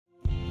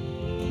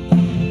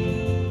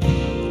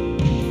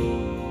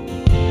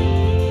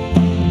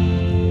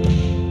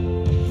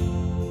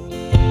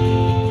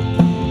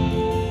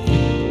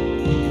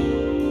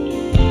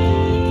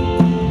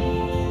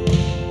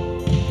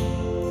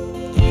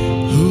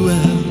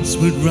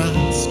would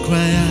rise,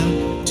 cry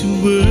out to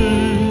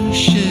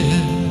worship,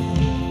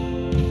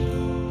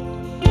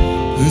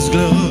 whose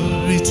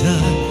glory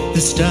taught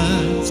the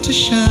stars to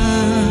shine.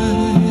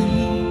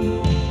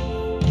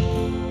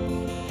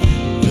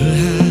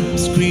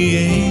 Perhaps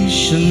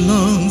creation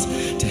longs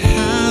to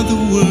have the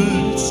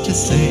words to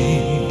say,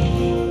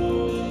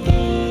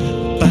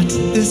 but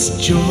this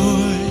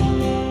joy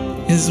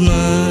is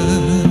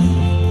mine.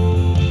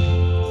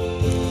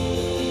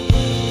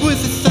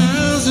 With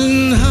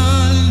 1,000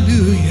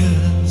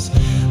 hallelujahs,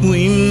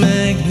 we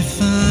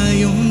magnify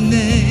your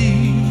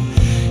name.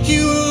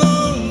 You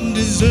alone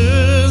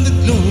deserve the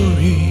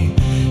glory,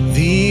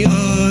 the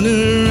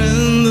honor,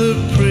 and the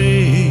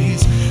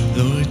praise.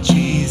 Lord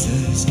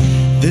Jesus,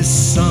 this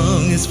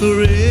song is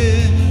forever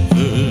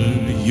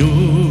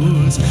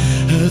yours.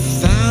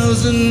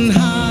 1,000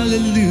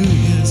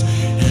 hallelujahs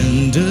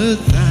and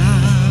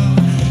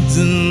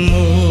 1,000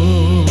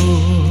 more.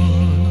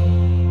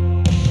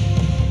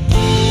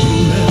 Who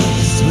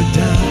else would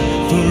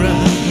die for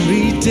our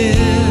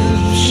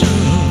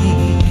redemption,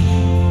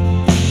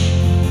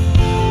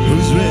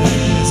 whose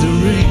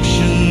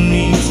resurrection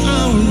means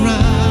our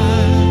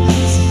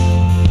rise?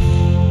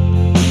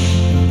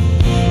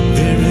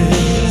 There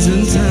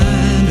isn't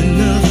time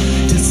enough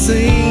to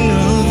sing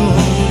of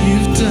all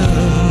you've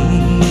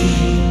done,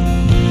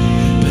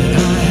 but I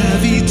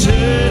have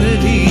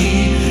eternity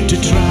to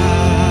try.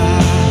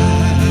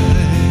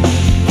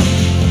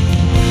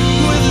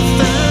 With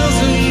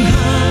 1,000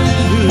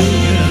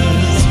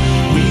 hallelujahs,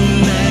 we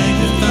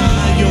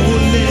magnify your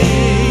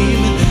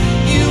name.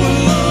 You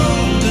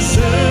alone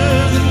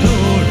deserve the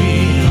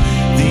glory,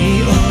 the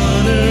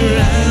honor,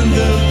 and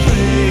the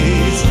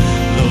praise.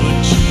 Lord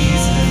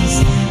Jesus,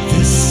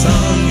 this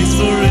song is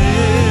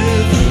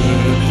forever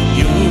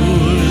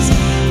yours.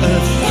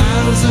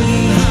 1,000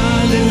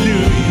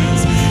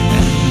 hallelujahs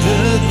and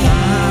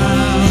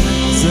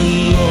 1,000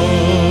 more.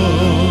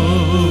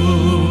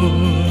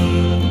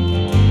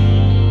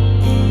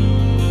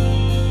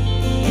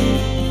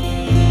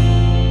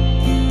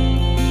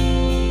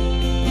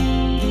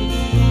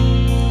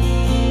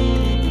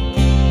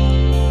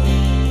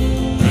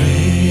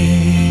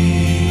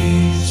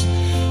 Praise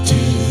to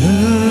the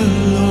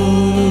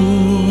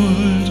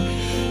Lord,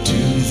 to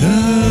the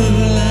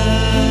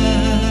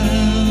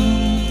Lamb,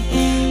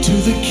 to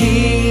the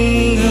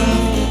King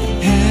of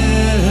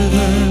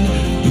heaven.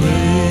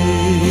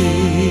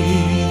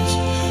 Praise,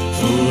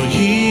 for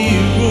he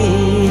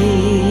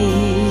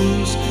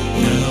rose,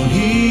 now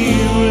he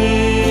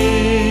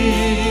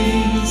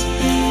reigns.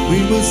 We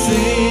will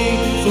sing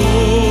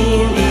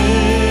forever.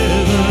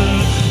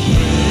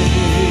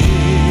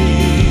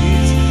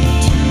 Praise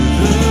to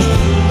the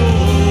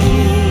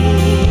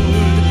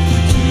Lord,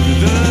 to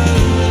the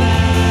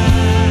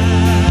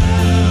Lamb,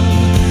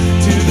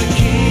 to the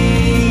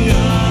King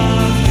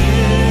of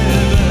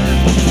heaven.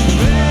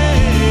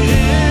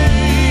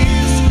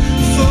 Praise,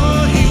 for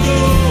he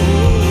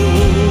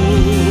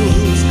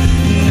rose,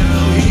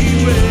 now he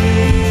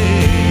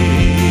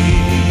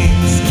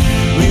reigns.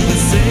 We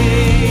will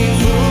sing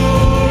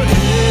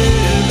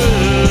forever.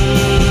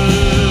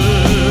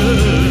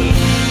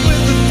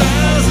 With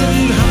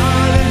 1,000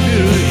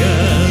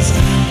 hallelujahs,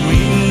 we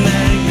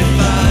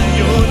magnify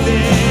your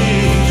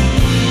name.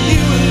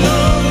 You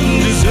alone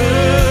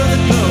deserve the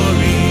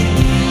glory,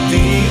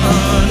 the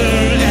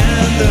honor,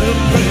 and the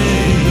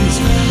praise.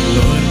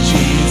 Lord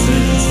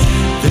Jesus,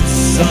 this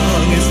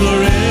song is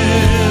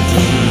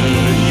forever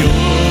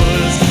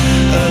yours.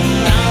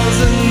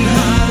 1,000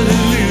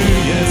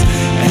 hallelujahs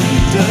and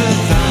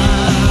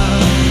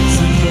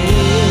 1,000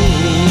 more.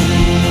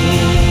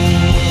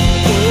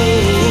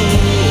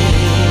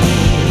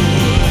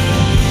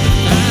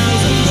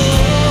 1,000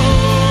 more,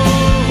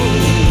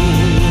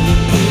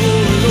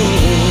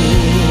 Lord.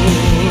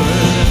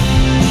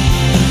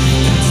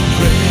 Let's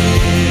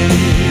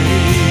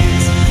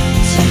praise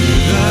to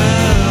the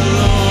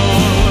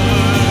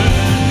Lord,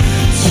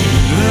 to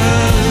the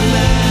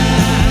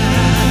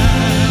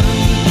Lamb,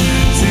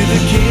 to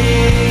the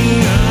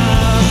King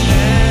of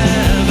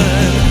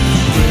heaven.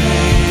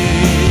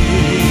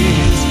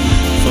 Praise,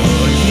 for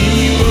he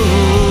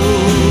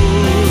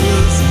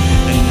rose,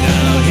 and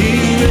now he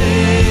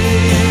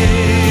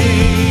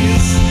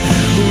reigns.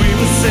 We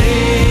will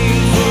sing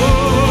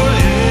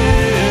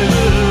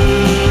forever.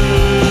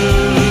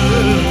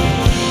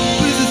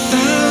 With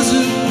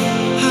 1,000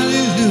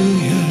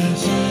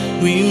 hallelujahs,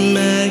 we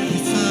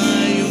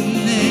magnify your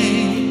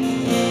name.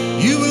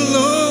 You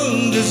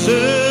alone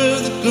deserve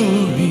the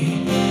glory,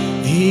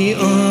 the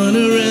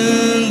honor,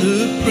 and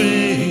the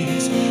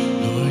praise.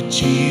 Lord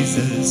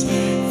Jesus,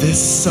 this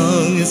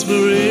song is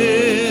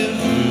forever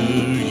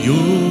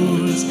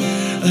yours.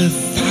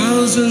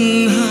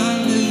 1,000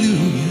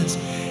 hallelujahs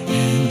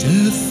and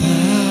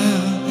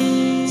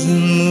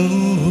 1,000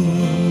 more.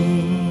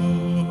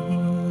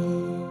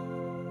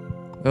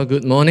 Well,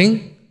 good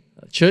morning.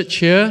 Church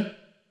here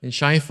in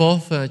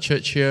Shineforth,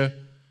 church here,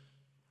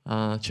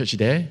 church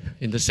there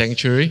in the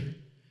sanctuary.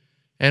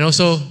 And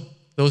also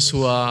those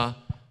who are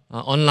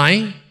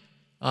online,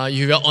 if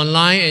you are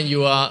online and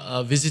you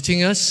are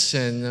visiting us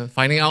and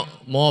finding out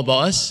more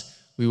about us,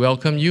 we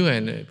welcome you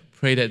and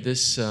pray that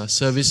this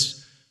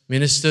service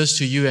ministers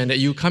to you and that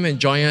you come and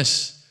join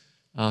us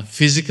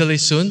physically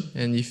soon.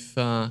 And if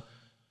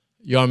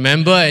you're a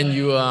member and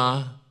you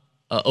are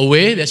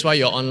away, that's why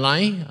you're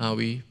online,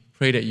 we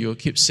pray that you will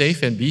keep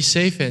safe and be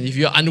safe. And if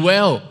you're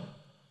unwell,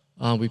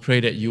 we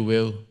pray that you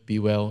will be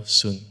well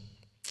soon.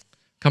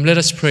 Come, let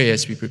us pray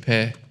as we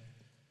prepare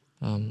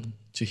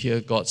to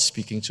hear God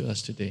speaking to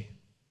us today.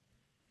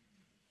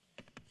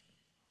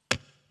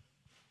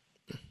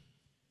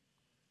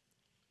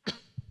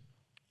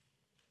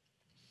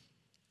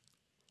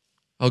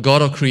 Our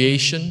God of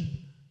creation,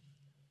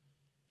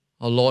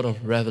 our Lord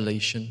of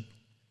revelation,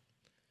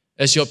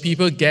 as your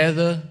people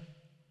gather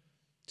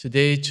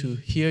today to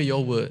hear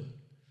your word,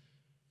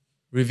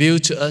 reveal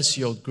to us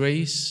your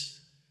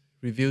grace,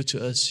 reveal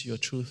to us your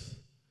truth.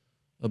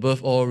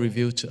 Above all,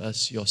 reveal to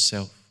us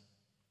yourself.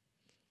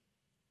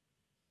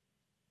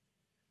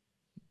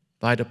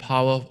 By the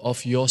power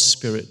of your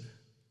Spirit,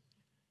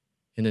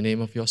 in the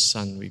name of your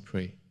Son, we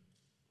pray.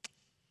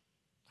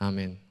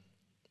 Amen.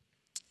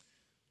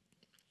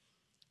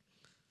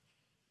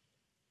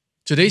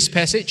 Today's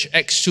passage,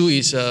 Acts 2,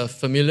 is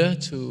familiar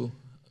to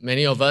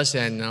many of us,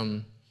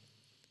 and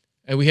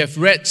we have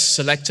read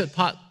selected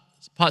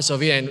parts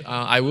of it, and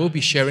I will be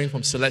sharing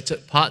from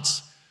selected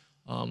parts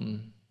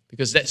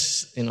because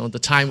that's the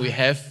time we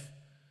have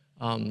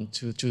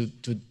to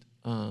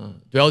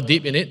dwell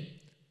deep in it.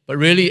 But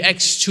really,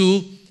 Acts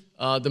 2,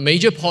 the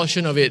major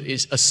portion of it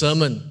is a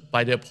sermon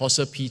by the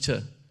Apostle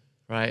Peter,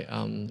 right?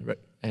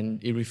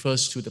 And it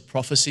refers to the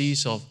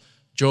prophecies of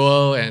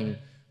Joel and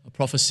a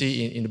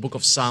prophecy in the book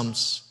of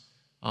Psalms.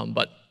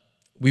 But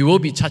we will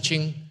be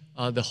touching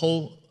the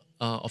whole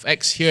of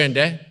Acts here and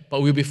there,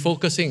 but we'll be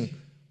focusing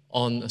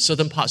on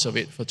certain parts of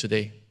it for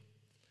today.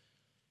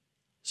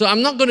 So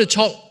I'm not going to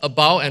talk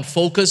about and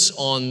focus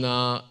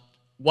on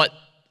what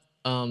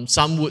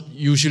some would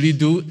usually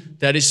do.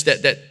 That is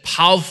that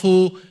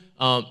powerful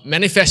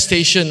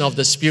manifestation of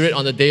the Spirit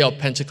on the day of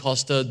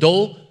Pentecost.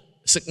 Though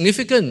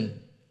significant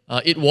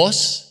it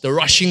was, the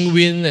rushing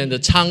wind and the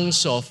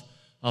tongues of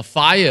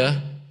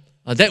fire,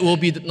 that will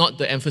be not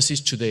the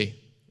emphasis today,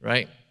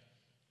 right?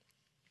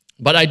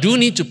 But I do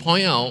need to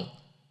point out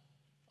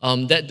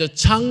that the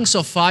tongues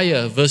of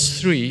fire, verse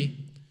 3,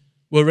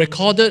 were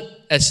recorded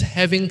as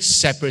having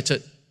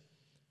separated,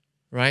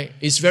 right?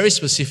 It's very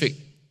specific,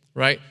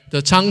 right?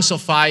 The tongues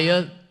of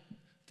fire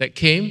that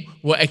came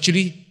were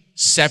actually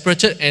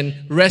separated and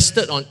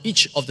rested on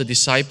each of the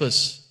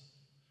disciples.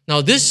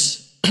 Now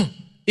this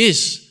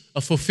is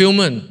a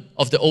fulfillment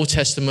of the Old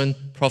Testament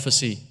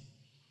prophecy,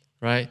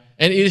 right?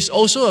 And it is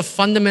also a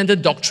fundamental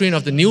doctrine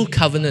of the New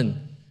Covenant.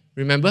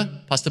 Remember,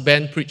 Pastor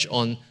Ben preached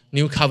on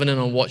New Covenant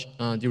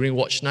on during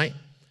Watch Night.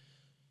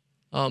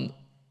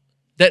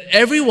 That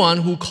everyone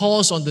who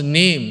calls on the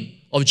name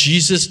of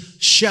Jesus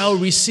shall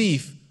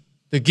receive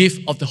the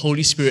gift of the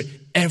Holy Spirit.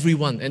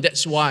 Everyone. And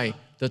that's why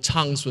the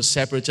tongues were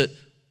separated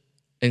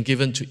and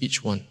given to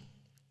each one.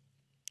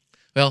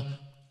 Well,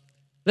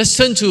 let's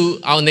turn to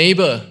our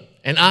neighbor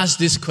and ask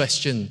this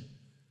question.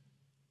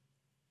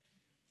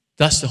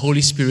 Does the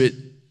Holy Spirit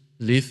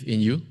live in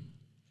you?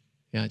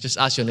 Yeah, just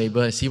ask your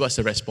neighbor and see what's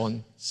the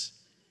response.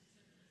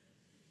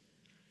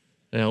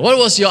 What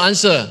was your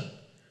answer?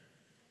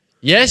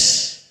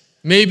 Yes,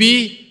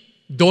 maybe,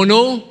 don't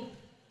know,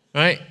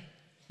 right?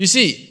 You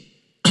see,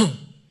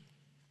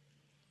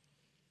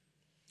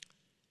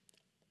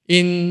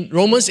 in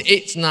Romans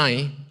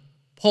 8:9,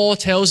 Paul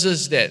tells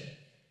us that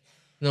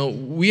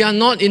we are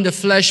not in the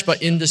flesh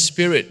but in the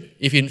Spirit,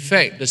 if in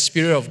fact the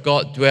Spirit of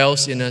God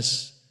dwells in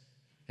us.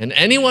 And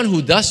anyone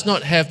who does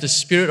not have the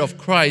Spirit of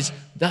Christ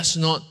does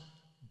not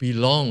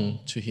belong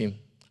to him.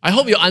 I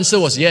hope your answer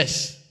was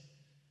yes,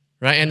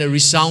 right? And a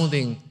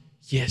resounding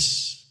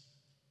yes.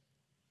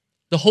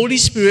 The Holy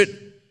Spirit,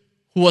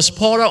 who was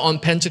poured out on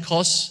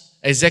Pentecost,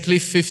 exactly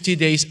 50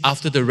 days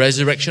after the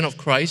resurrection of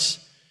Christ,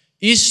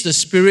 is the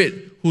Spirit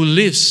who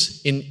lives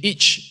in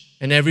each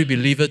and every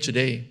believer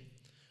today.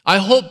 I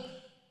hope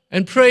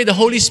and pray the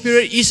Holy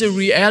Spirit is a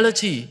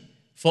reality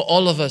for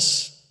all of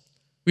us.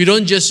 We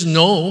don't just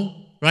know,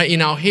 right,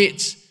 in our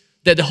heads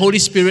that the Holy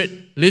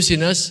Spirit lives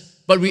in us,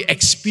 but we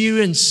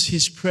experience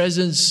His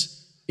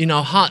presence in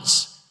our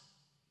hearts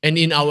and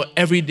in our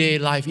everyday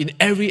life, in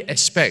every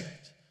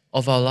aspect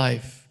of our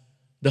life.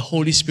 The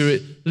Holy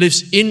Spirit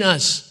lives in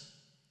us,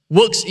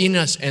 works in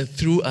us and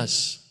through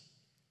us.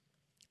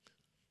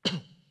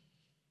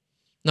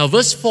 Now,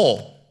 verse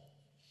 4.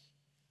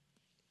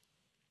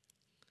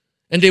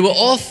 And they were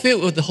all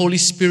filled with the Holy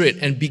Spirit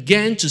and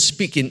began to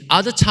speak in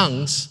other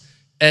tongues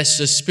as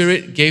the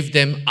Spirit gave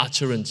them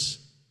utterance.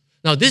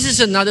 Now, this is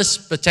another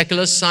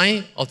spectacular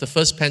sign of the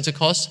first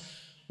Pentecost,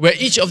 where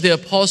each of the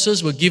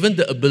apostles were given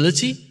the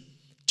ability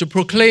to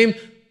proclaim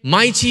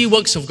mighty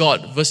works of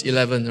God. Verse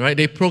 11, right?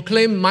 They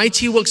proclaim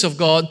mighty works of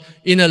God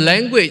in a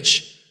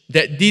language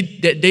that they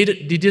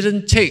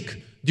didn't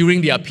take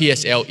during their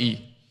PSLE,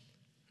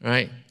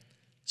 right?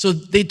 So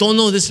they don't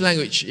know this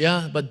language,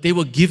 yeah, but they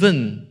were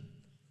given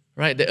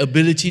right? The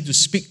ability to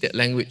speak that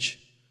language.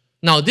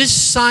 Now, this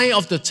sign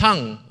of the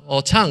tongue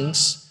or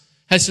tongues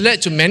has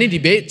led to many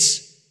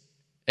debates,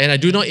 and I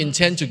do not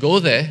intend to go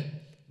there,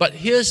 but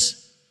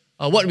here's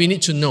what we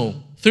need to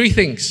know. 3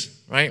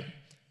 things, right?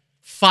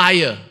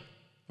 Fire,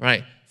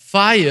 right?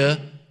 Fire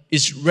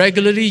is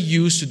regularly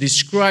used to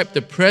describe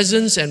the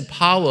presence and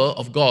power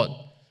of God.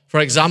 For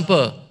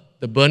example,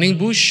 the burning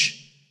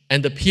bush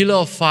and the pillar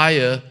of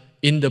fire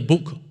in the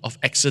book of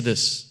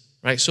Exodus,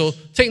 right? So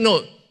take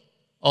note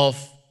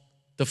of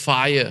the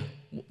fire,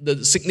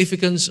 the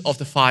significance of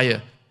the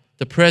fire,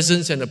 the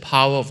presence and the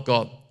power of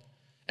God.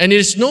 And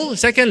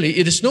secondly,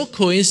 it is no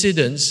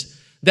coincidence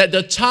that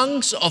the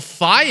tongues of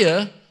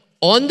fire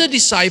on the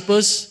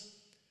disciples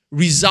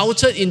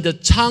resulted in the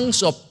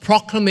tongues of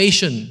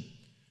proclamation,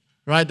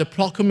 right? The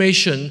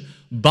proclamation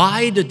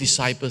by the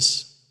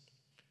disciples.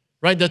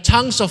 Right, the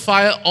tongues of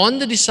fire on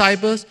the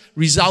disciples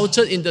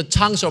resulted in the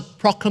tongues of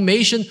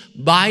proclamation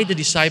by the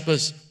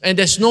disciples. And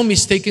there's no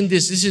mistaking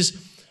this. This is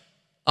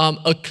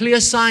a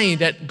clear sign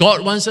that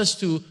God wants us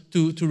to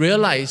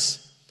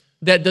realize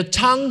that the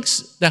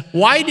tongues,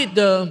 why did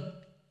the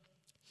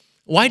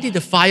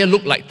fire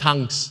look like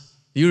tongues?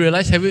 Do you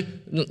realize?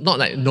 Not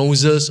like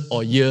noses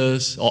or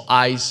ears or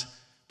eyes,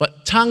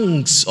 but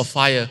tongues of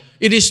fire.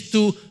 It is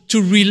to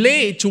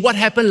relate to what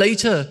happened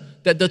later,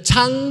 that the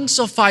tongues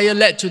of fire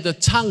led to the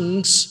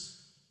tongues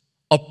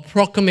of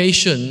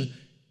proclamation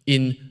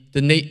in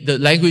the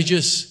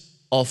languages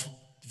of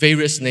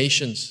various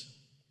nations.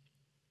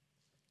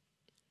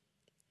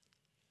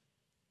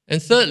 And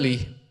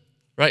thirdly,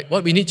 right,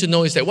 what we need to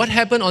know is that what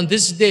happened on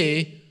this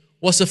day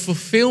was a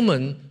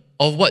fulfillment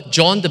of what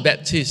John the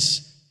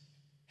Baptist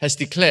has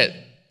declared,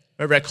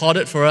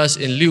 recorded for us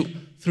in Luke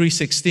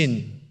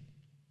 3:16.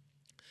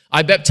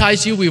 I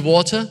baptize you with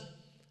water,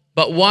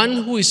 but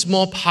one who is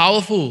more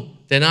powerful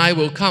than I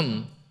will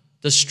come,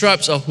 the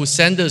straps of whose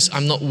sandals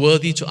I'm not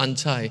worthy to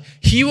untie.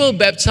 He will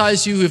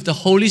baptize you with the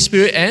Holy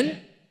Spirit and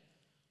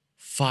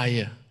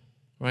fire,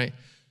 right?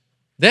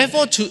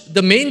 Therefore,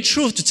 the main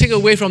truth to take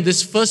away from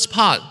this first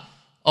part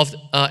of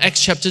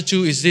Acts chapter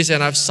 2 is this,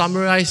 and I've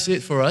summarized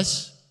it for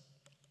us.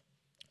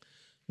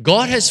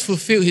 God has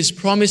fulfilled His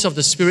promise of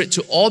the Spirit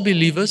to all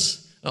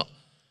believers,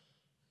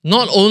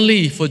 not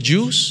only for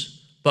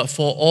Jews, but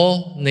for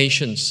all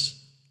nations.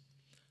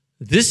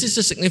 This is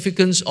the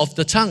significance of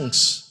the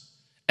tongues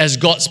as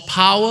God's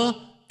power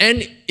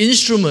and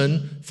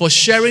instrument for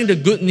sharing the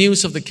good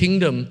news of the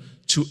kingdom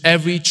to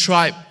every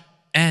tribe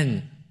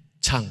and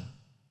tongue.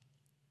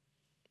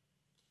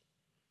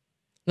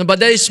 Now, but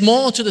there is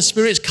more to the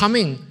Spirit's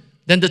coming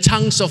than the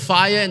tongues of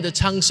fire and the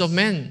tongues of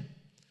men.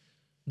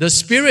 The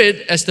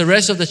Spirit, as the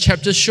rest of the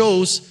chapter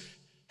shows,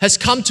 has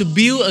come to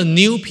build a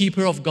new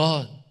people of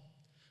God,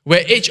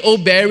 where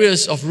age-old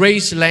barriers of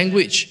race,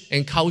 language,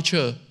 and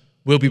culture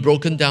will be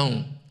broken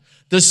down.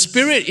 The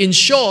Spirit, in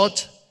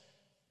short,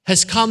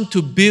 has come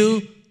to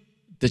build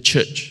the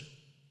church,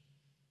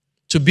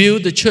 to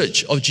build the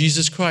church of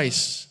Jesus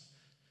Christ.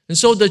 And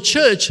so the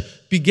church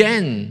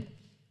began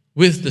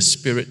with the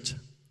Spirit.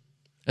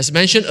 As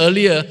mentioned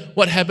earlier,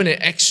 what happened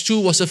in Acts 2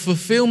 was a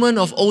fulfillment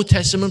of Old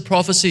Testament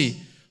prophecy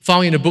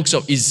found in the books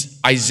of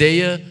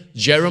Isaiah,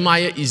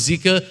 Jeremiah,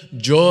 Ezekiel,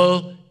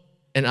 Joel,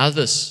 and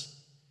others.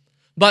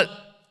 But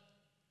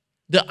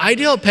the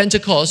idea of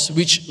Pentecost,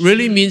 which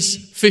really means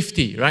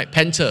 50, right?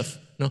 Penteth,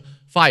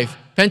 5.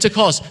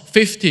 Pentecost,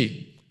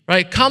 50,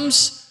 right?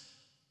 Comes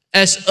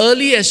as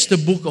early as the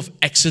book of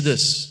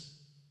Exodus.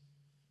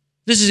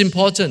 This is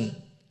important,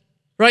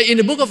 right? In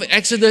the book of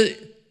Exodus,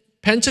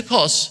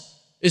 Pentecost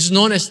is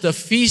known as the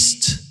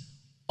Feast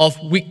of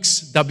Weeks,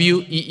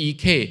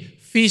 W-E-E-K,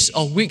 Feast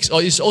of Weeks,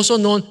 or it's also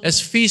known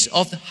as Feast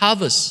of the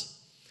Harvest.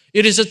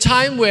 It is a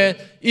time where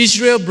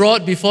Israel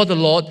brought before the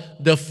Lord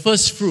the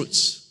first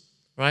fruits,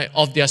 right,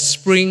 of their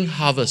spring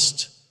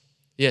harvest.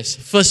 Yes,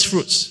 first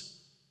fruits.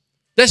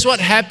 That's what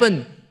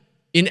happened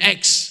in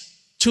Acts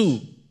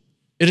 2.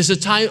 It is a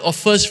time of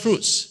first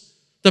fruits.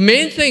 The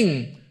main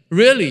thing,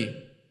 really,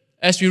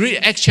 as we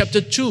read Acts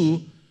chapter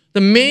 2,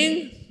 the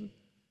main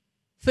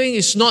thing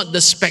is not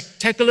the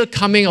spectacular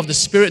coming of the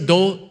Spirit,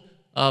 though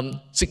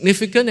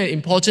significant and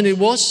important it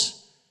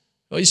was.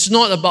 It's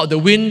not about the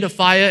wind, the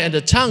fire, and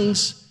the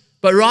tongues,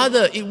 but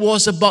rather it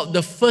was about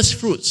the first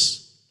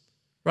fruits,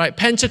 right?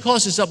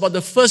 Pentecost is about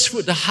the first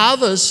fruit, the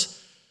harvest,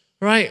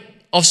 right,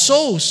 of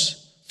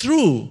souls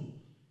through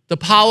the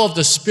power of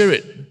the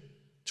Spirit,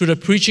 through the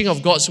preaching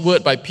of God's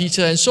word by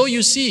Peter. And so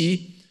you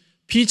see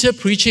Peter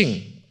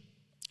preaching,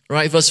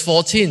 right? Verse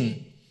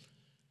 14,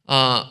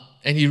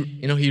 and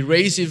he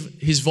raised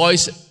his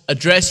voice,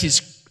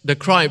 addressed the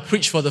crowd,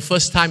 preached for the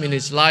first time in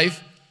his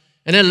life.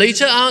 And then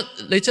later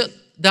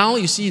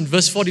down, you see in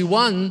verse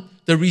 41,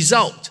 the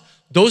result.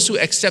 Those who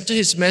accepted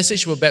his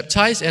message were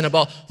baptized, and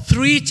about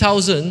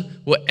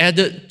 3,000 were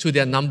added to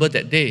their number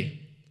that day.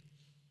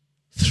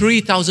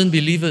 3,000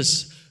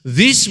 believers.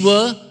 These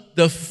were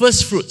the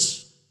first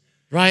fruits,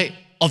 right,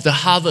 of the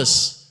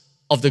harvest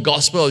of the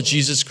gospel of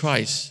Jesus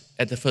Christ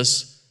at the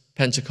first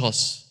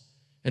Pentecost.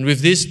 And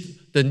with this,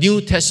 the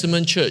New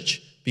Testament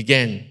church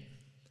began.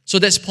 So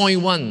that's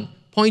point 1.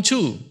 Point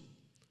 2,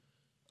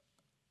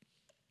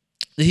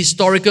 the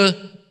historical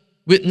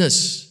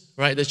witness,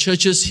 right? The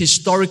church's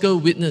historical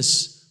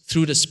witness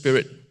through the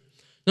Spirit.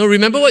 Now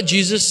remember what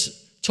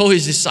Jesus told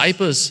his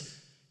disciples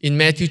in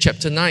Matthew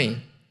chapter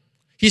 9.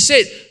 He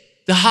said,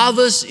 the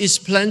harvest is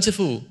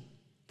plentiful,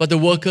 but the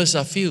workers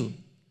are few.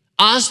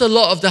 Ask the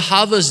Lord of the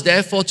harvest,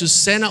 therefore, to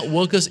send out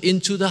workers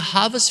into the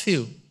harvest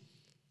field.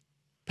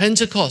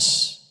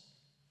 Pentecost.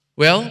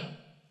 Well,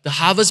 the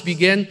harvest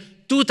began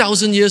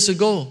 2,000 years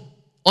ago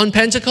on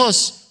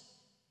Pentecost,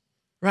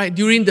 right?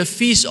 During the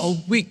Feast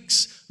of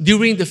Weeks,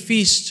 during the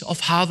Feast of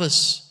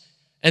Harvest.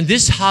 And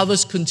this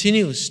harvest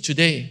continues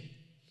today.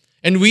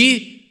 And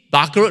we,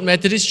 Barker Road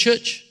Methodist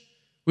Church,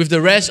 with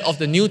the rest of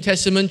the New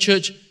Testament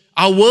church,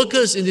 are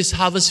workers in this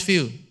harvest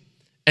field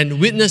and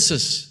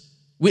witnesses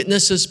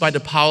by the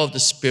power of the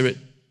Spirit.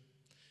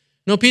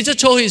 Now, Peter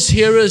told his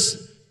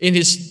hearers in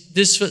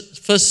this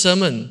first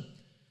sermon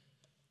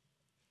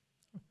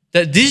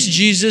that this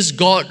Jesus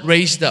God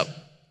raised up,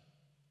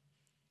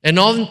 and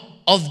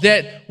of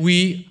that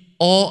we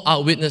all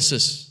are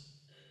witnesses.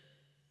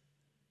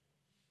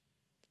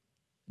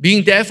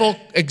 Being therefore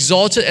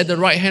exalted at the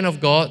right hand of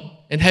God,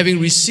 and having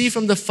received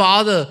from the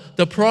Father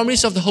the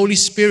promise of the Holy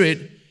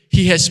Spirit,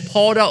 He has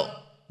poured out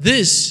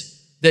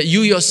this that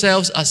you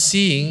yourselves are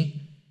seeing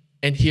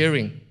and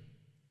hearing.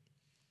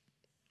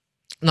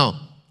 Now,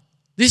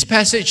 this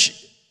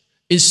passage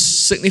is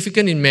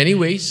significant in many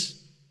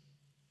ways,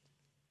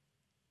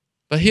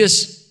 but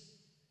here's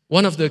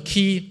one of the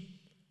key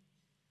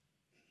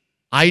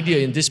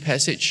ideas in this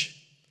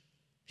passage.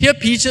 Here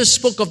Peter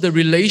spoke of the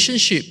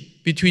relationship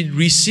between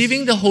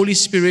receiving the Holy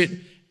Spirit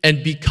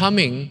and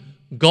becoming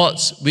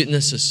God's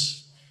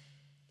witnesses.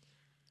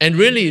 And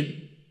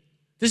really,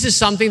 this is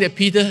something that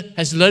Peter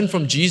has learned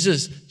from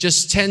Jesus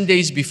just 10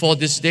 days before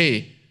this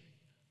day,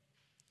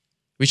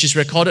 which is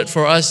recorded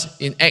for us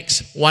in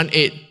Acts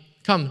 1:8.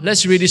 Come,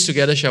 let's read this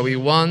together, shall we?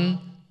 1,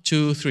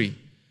 2, 3.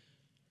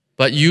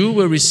 But you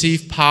will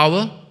receive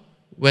power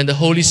when the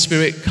Holy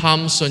Spirit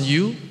comes on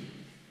you,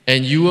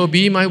 and you will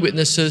be my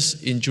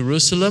witnesses in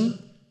Jerusalem,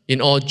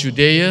 in all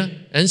Judea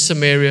and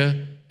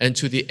Samaria, and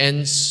to the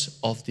ends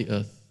of the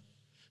earth.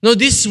 Now,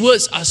 these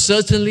words are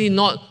certainly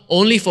not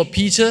only for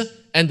Peter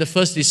and the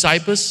first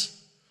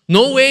disciples.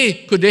 No way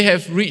could they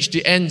have reached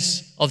the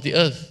ends of the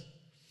earth.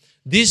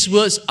 These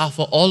words are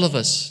for all of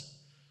us,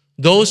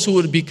 those who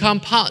would become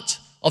part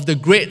of the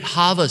great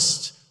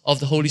harvest of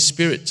the Holy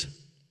Spirit.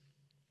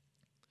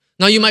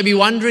 Now, you might be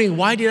wondering,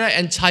 why did I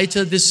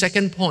entitle this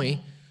second point,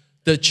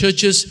 the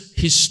church's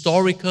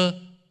historical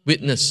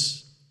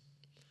witness?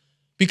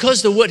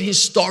 Because the word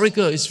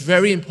historical is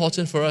very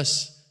important for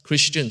us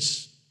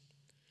Christians.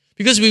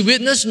 Because we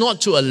witness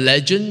not to a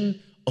legend,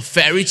 a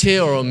fairy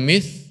tale, or a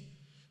myth,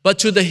 but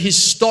to the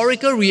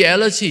historical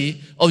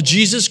reality of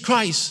Jesus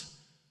Christ,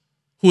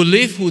 who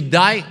lived, who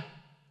died,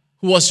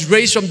 who was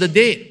raised from the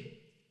dead,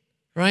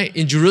 right,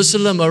 in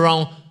Jerusalem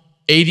around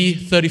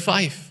AD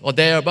 35 or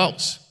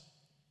thereabouts.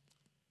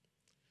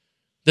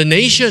 The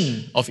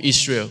nation of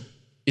Israel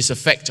is a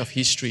fact of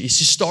history. It's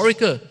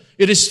historical.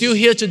 It is still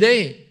here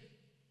today,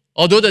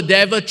 although the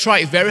devil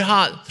tried very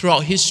hard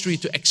throughout history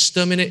to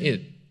exterminate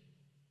it.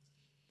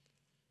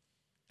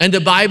 And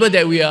the Bible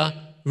that we are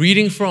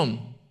reading from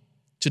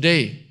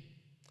today,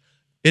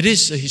 it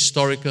is a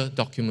historical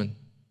document.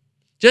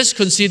 Just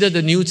consider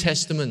the New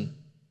Testament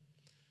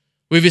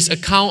with its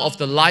account of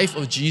the life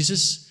of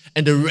Jesus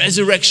and the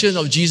resurrection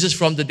of Jesus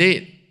from the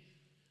dead.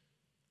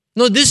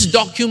 No, this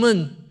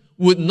document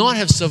would not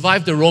have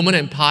survived the Roman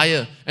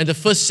Empire and the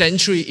first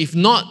century if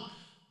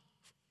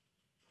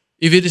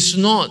it is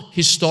not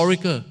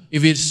historical,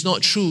 if it is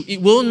not true.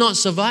 It will not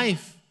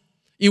survive.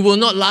 It will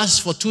not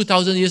last for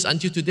 2,000 years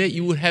until today.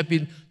 It would have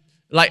been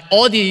like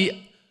all the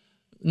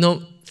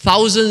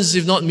thousands,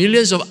 if not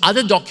millions of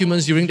other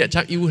documents during that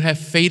time, it would have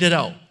faded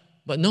out.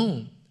 But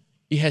no,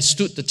 it has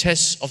stood the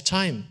test of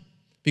time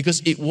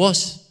because it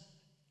was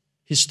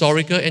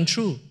historical and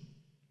true.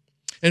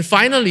 And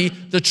finally,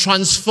 the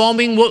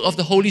transforming work of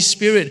the Holy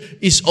Spirit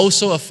is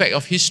also a fact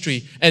of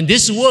history. And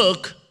this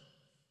work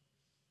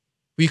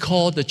we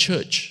call the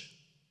church.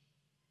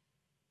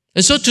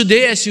 And so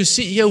today, as you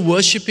sit here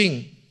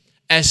worshiping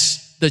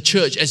as the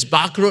church, as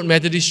Barker Road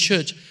Methodist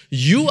Church,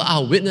 you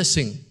are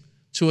witnessing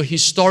to a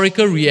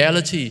historical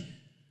reality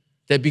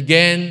that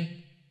began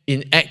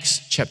in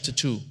Acts chapter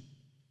 2.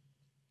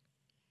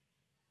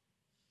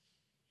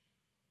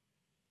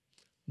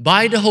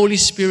 By the Holy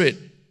Spirit,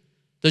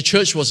 the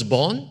church was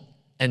born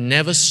and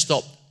never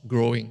stopped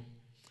growing.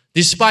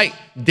 Despite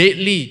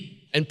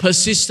deadly and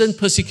persistent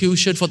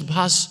persecution for the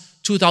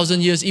past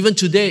 2,000 years, even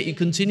today it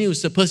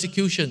continues the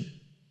persecution,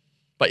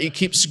 but it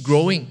keeps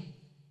growing.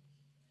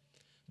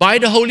 By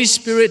the Holy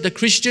Spirit, the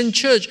Christian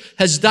church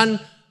has done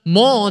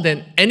more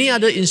than any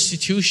other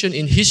institution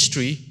in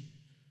history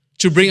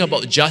to bring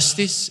about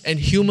justice and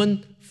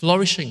human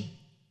flourishing.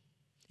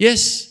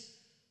 Yes,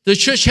 the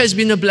church has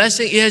been a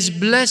blessing. It has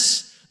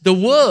blessed the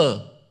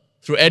world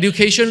through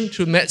education,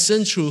 through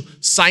medicine, through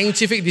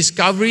scientific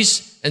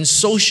discoveries and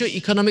social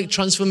economic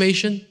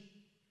transformation.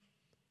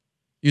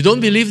 You don't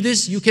believe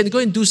this? You can go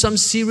and do some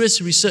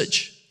serious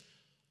research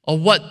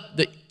of what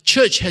the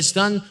church has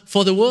done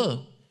for the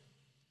world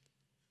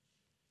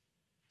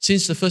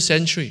since the first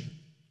century.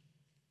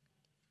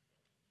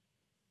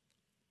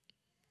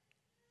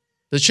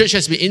 The church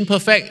has been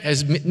imperfect,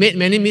 has made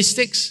many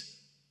mistakes,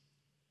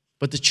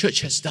 but the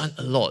church has done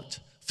a lot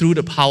through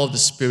the power of the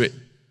Spirit,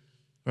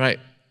 right?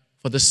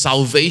 For the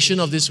salvation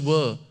of this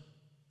world,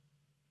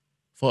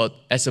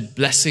 as a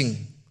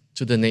blessing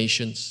to the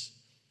nations.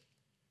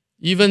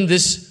 Even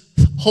this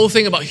whole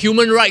thing about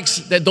human rights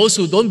that those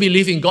who don't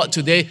believe in God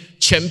today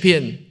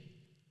champion.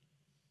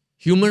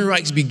 Human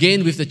rights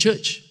began with the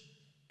church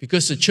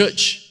because the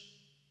church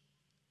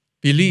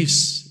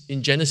believes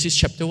in Genesis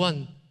chapter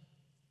 1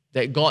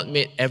 that God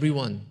made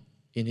everyone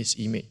in His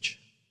image.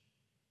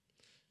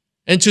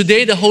 And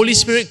today the Holy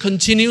Spirit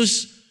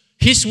continues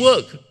His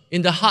work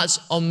in the hearts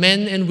of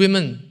men and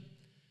women,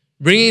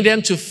 bringing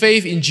them to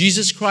faith in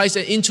Jesus Christ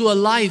and into a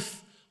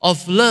life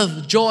of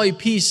love, joy,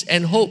 peace,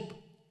 and hope.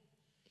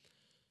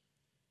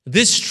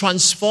 This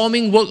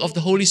transforming work of the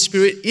Holy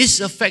Spirit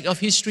is a fact of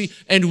history,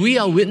 and we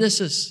are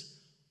witnesses.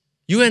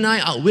 You and I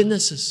are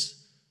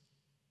witnesses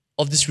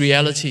of this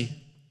reality.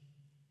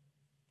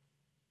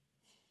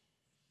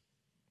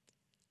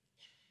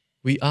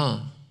 We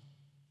are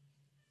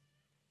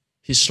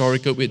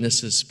historical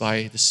witnesses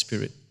by the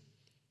Spirit.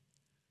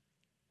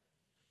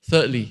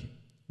 Thirdly,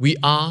 we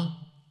are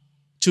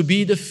to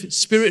be the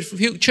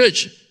Spirit-filled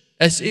church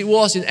as it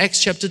was in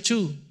Acts chapter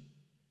 2.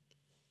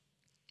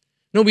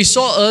 Now, we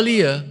saw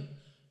earlier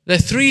that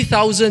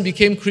 3,000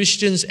 became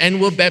Christians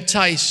and were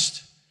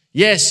baptized.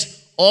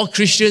 Yes, all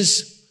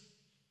Christians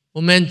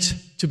were meant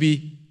to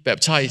be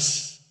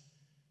baptized.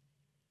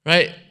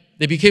 Right?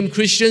 They became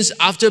Christians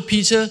after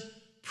Peter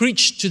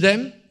preached to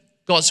them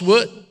God's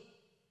word.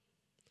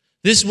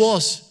 This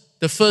was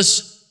the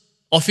first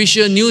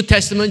official New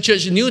Testament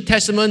church, New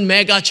Testament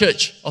mega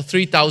church of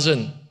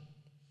 3,000.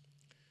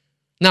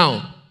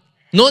 Now,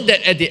 note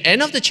that at the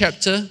end of the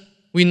chapter,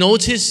 we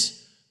notice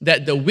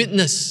that the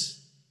witness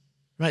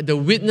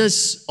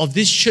of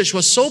this church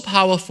was so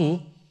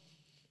powerful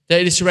that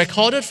it is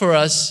recorded for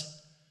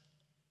us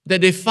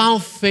that they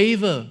found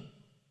favor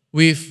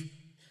with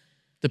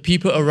the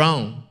people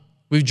around,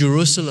 with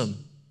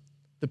Jerusalem,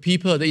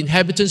 the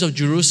inhabitants of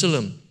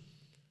Jerusalem.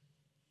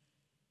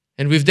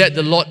 And with that,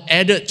 the Lord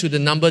added to the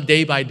number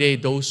day by day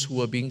those who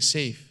were being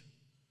saved.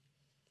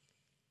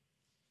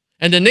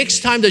 And the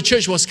next time the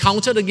church was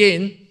counted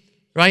again,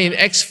 right, in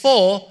Acts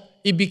 4,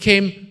 it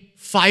became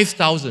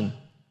 5,000.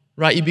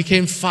 Right, it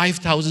became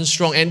 5,000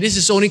 strong. And this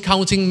is only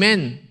counting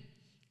men.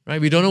 Right?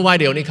 We don't know why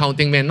they're only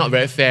counting men. Not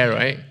very fair,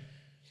 right?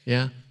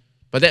 Yeah.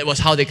 But that was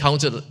how they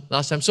counted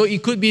last time. So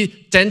it could be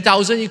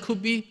 10,000, it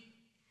could be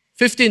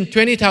 15,000,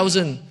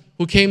 20,000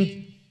 who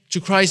came to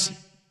Christ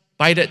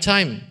by that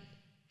time.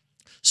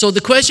 So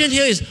the question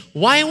here is,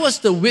 why was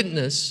the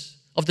witness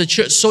of the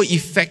church so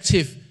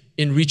effective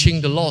in reaching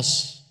the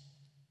lost?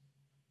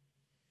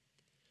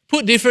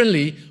 Put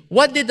differently,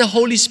 what did the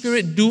Holy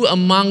Spirit do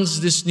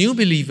amongst these new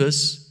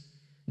believers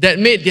that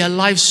made their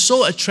lives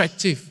so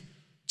attractive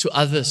to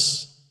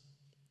others?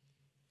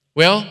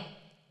 Well,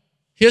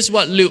 here's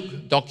what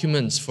Luke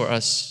documents for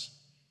us.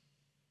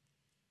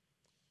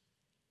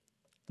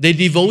 They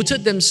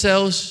devoted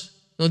themselves.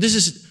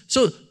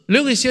 So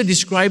Luke is here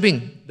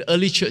describing the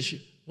early church,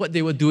 what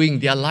they were doing,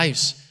 their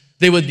lives.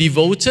 They were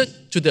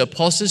devoted to the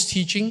apostles'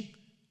 teaching,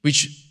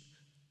 which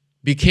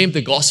became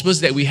the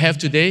Gospels that we have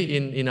today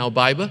in our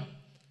Bible.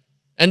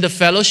 And the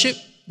fellowship,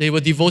 they were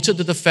devoted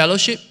to the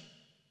fellowship,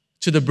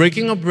 to the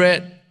breaking of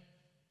bread,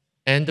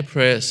 and the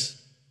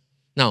prayers.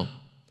 Now,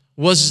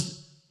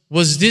 was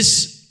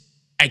these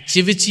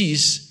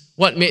activities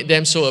what made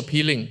them so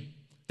appealing?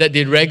 That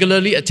they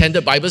regularly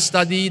attended Bible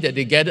study, that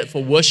they gathered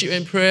for worship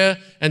and prayer,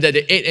 and that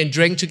they ate and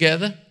drank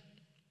together?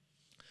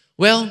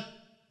 Well,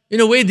 in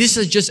a way, these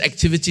are just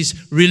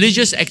activities,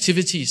 religious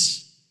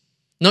activities.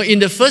 Now, in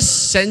the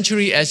first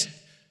century, as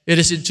it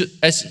is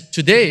as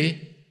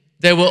today,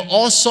 there were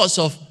all sorts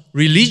of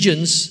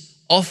religions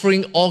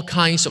offering all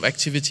kinds of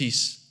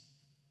activities.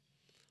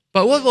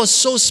 But what was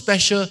so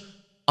special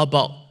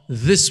about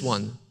this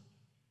one?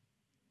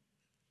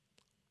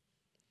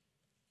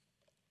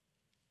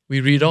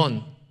 We read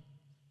on.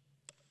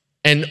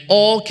 And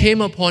all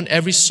came upon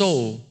every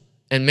soul,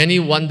 and many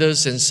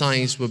wonders and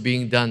signs were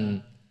being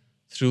done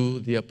through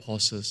the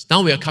apostles.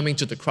 Now we are coming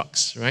to the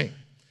crux, right?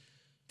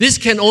 This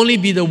can only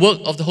be the work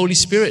of the Holy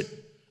Spirit,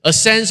 a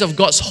sense of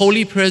God's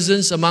holy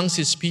presence amongst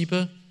His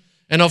people,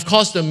 and of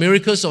course the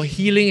miracles of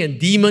healing and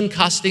demon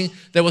casting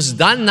that was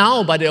done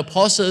now by the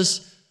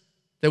apostles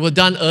that were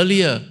done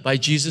earlier by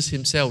Jesus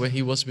Himself when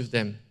He was with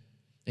them.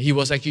 He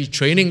was actually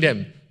training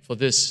them for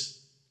this.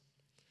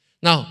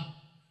 Now,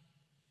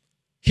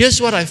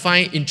 here's what I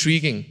find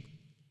intriguing.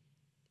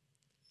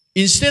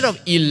 Instead of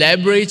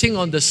elaborating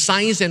on the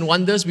signs and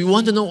wonders, we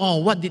want to know,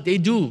 what did they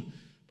do?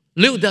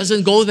 Luke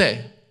doesn't go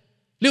there.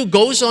 Luke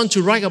goes on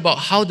to write about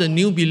how the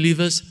new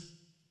believers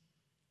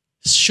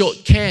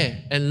showed care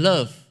and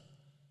love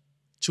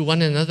to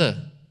one another.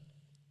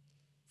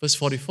 Verse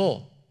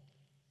 44.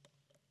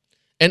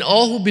 And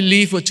all who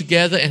believed were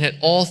together and had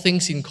all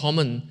things in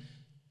common.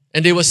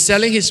 And they were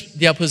selling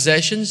their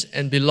possessions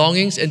and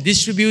belongings and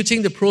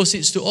distributing the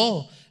proceeds to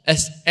all,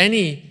 as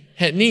any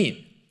had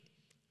need.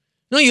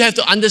 Now you have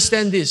to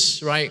understand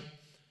this, right?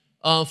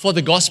 For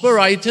the gospel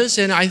writers,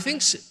 and I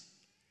think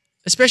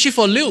especially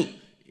for Luke,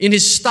 in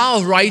his style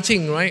of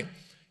writing, right?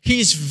 He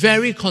is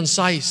very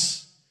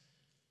concise.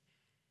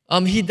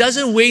 He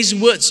doesn't waste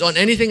words on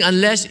anything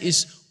unless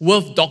it's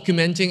worth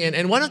documenting.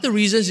 And one of the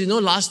reasons,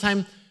 last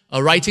time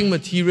writing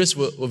materials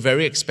were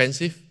very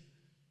expensive.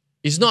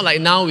 It's not like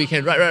now we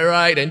can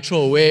write, and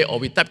throw away, or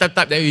we type,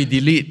 then we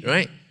delete,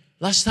 right?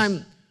 Last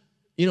time,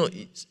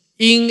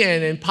 ink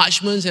and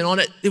parchments and all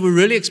that, they were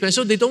really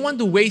expensive. So they don't want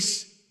to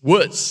waste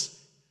words,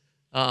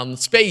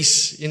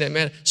 space in that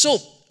manner. So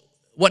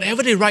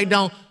whatever they write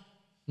down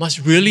must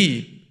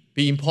really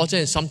be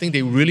important and something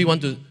they really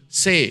want to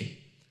say.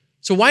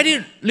 So why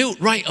did Luke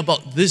write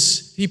about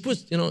this? He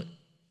put,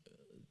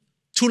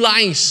 2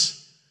 lines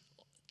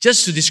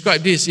just to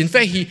describe this. In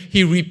fact,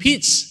 he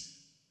repeats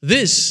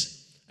this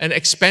and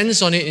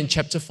expands on it in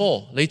chapter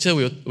 4. Later,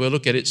 we'll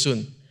look at it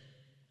soon.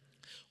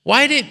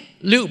 Why did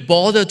Luke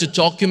bother to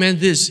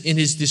document this in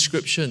his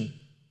description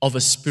of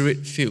a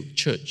spirit-filled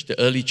church, the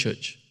early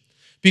church?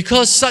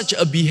 Because such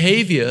a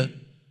behavior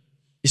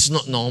is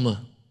not normal,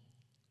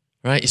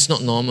 right? It's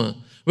not normal.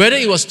 Whether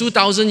it was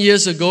 2,000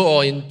 years ago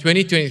or in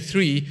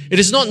 2023, it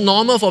is not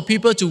normal for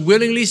people to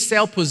willingly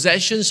sell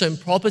possessions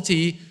and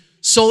property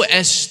so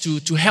as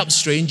to help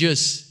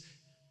strangers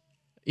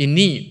in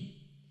need.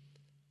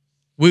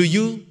 Will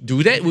you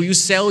do that? Will you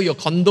sell your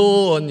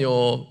condo and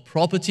your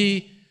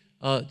property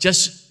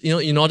just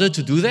in order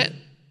to do that?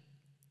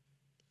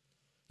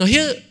 Now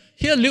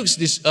here Luke's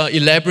this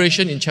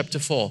elaboration in chapter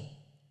 4.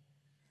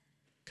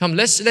 Come,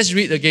 let's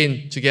read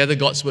again together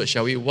God's word,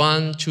 shall we?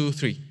 1, 2,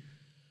 3.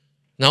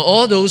 Now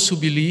all those who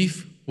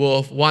believe were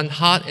of one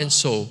heart and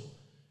soul,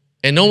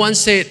 and no one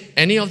said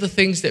any of the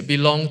things that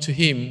belonged to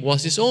him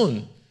was his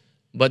own,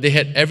 but they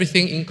had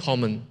everything in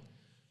common.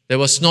 There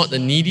was not a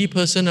needy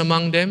person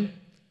among them,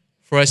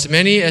 for as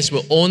many as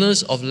were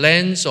owners of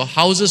lands or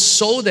houses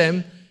sold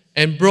them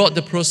and brought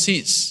the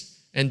proceeds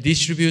and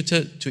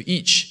distributed to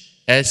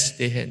each as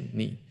they had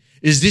need.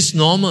 Is this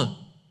normal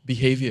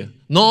behavior?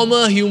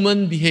 Normal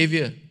human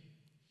behavior?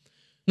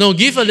 No,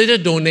 give a little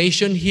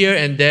donation here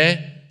and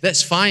there,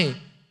 that's fine.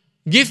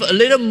 Give a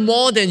little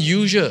more than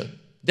usual,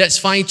 that's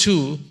fine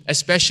too,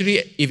 especially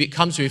if it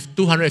comes with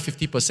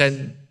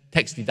 250%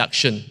 tax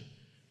deduction,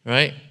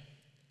 right?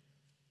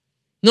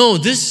 No,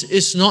 this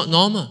is not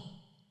normal.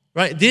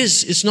 Right?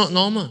 This is not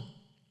normal.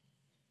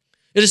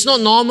 It is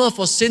not normal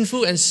for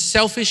sinful and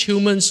selfish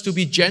humans to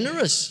be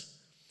generous.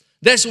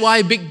 That's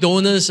why big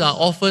donors are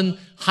often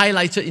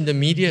highlighted in the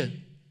media.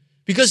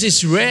 Because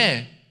it's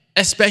rare,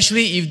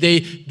 especially if they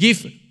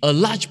give a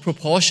large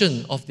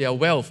proportion of their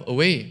wealth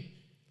away.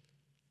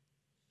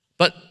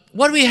 But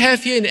what we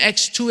have here in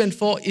Acts 2 and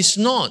 4 is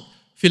not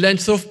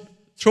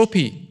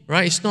philanthropy,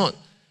 right? It's not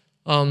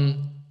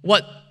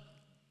what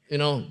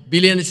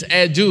billionaires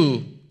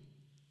do.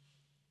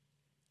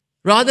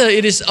 Rather,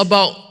 it is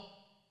about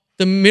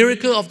the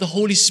miracle of the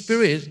Holy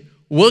Spirit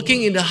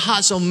working in the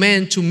hearts of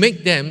men to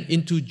make them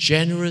into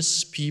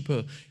generous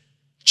people.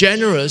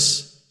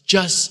 Generous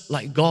just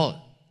like God.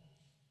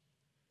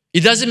 It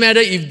doesn't matter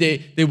if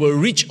they were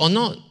rich or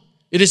not.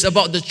 It is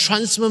about the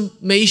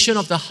transformation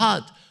of the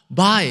heart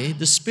by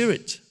the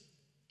Spirit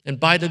and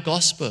by the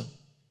gospel.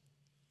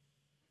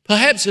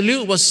 Perhaps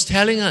Luke was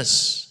telling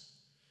us,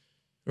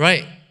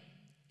 right,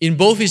 in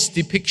both his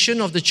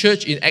depiction of the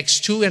church in Acts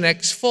 2 and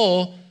Acts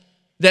 4,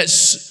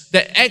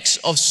 that acts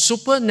of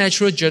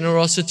supernatural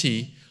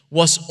generosity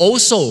was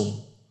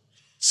also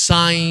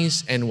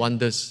signs and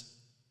wonders.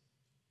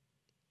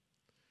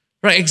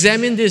 Right,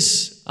 examine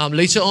this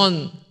later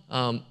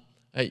on.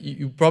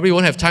 You probably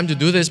won't have time to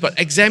do this, but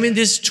examine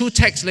these 2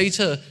 texts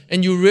later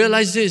and you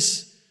realize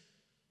this,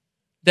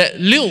 that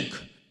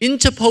Luke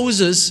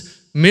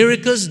interposes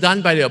miracles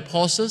done by the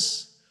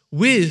apostles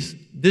with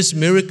these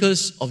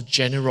miracles of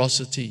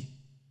generosity.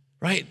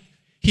 Right?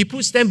 He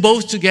puts them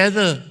both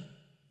together.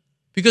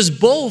 Because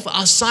both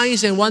are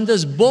signs and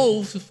wonders,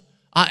 both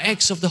are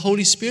acts of the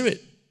Holy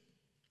Spirit.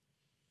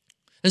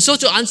 And so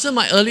to answer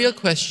my earlier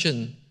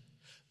question,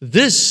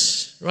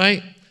 this,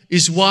 right,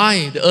 is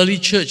why the early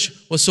church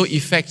was so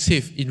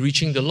effective in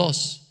reaching the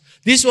lost.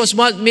 This was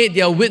what made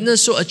their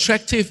witness so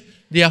attractive,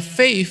 their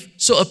faith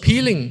so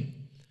appealing.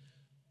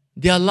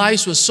 Their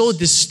lives were so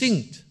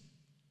distinct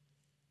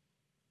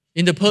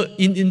in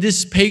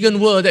this pagan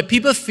world that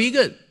people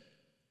figured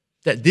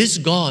that this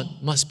God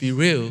must be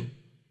real.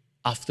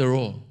 After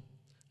all,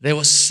 there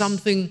was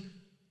something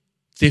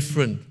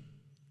different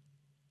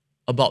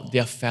about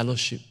their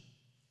fellowship,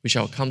 which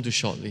I'll come to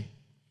shortly.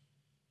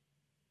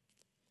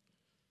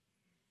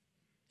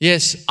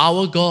 Yes,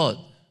 our God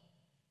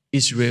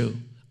is real.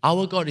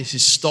 Our God is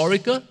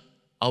historical.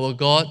 Our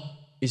God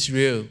is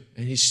real.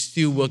 And He's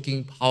still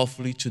working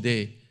powerfully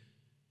today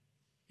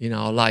in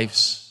our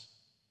lives.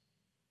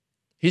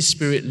 His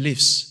Spirit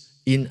lives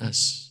in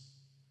us.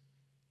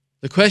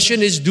 The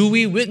question is, do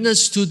we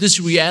witness to this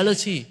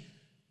reality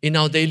in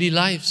our daily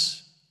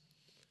lives?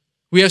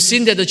 We have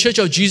seen that the Church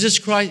of Jesus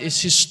Christ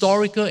is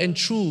historical and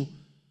true.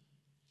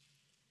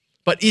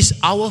 But is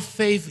our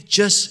faith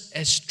just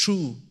as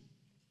true?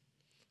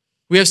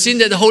 We have seen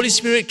that the Holy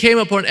Spirit came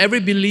upon every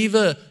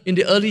believer in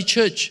the early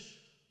church.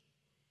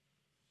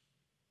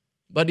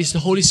 But is the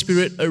Holy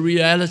Spirit a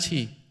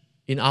reality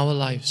in our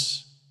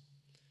lives?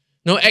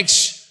 Now,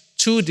 Acts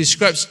 2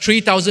 describes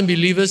 3,000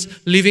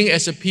 believers living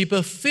as a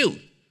people filled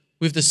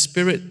with the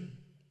Spirit.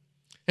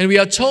 And we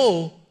are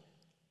told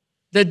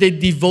that they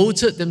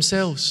devoted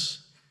themselves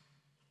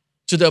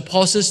to the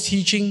apostles'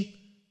 teaching,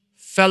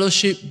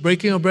 fellowship,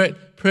 breaking of bread,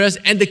 prayers.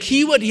 And the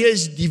key word here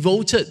is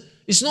devoted.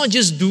 It's not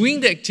just doing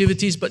the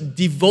activities, but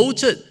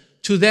devoted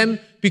to them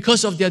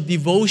because of their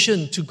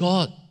devotion to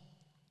God.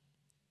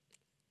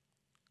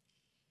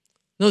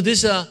 No,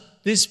 these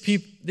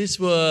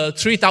were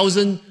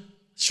 3,000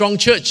 strong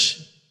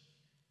church.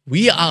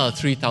 We are a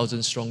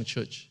 3,000 strong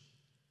church.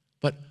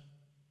 But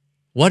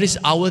what is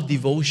our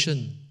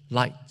devotion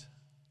like?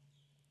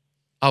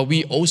 Are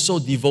we also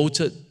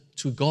devoted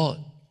to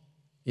God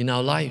in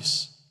our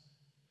lives?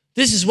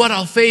 This is what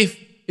our faith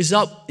is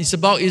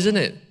about, isn't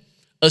it?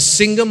 A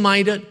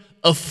single-minded,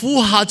 a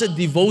full-hearted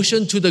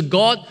devotion to the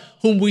God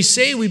whom we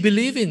say we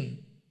believe in.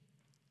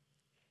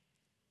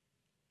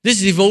 This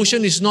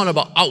devotion is not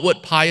about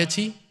outward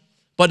piety,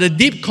 but a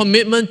deep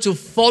commitment to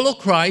follow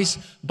Christ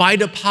by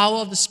the power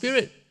of the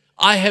Spirit.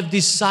 I have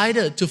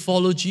decided to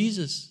follow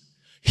Jesus.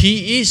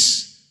 He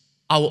is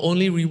our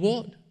only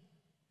reward.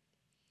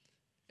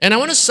 And I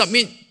want to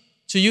submit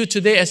to you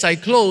today as I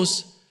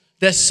close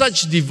that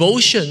such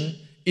devotion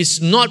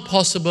is not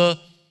possible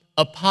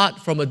apart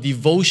from a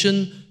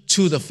devotion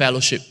to the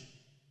fellowship.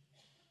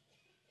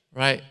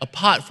 Right?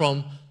 Apart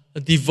from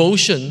a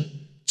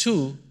devotion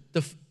to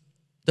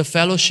the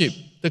fellowship,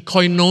 the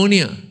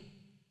koinonia,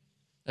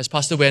 as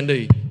Pastor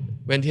Wendy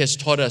has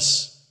taught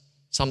us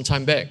some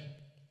time back.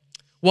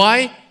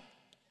 Why?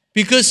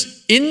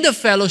 Because in the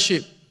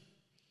fellowship,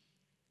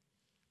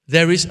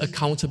 there is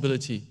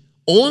accountability.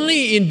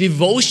 Only in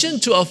devotion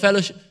to our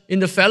fellowship, in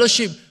the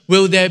fellowship,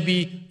 will there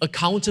be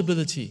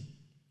accountability,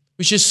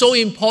 which is so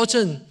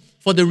important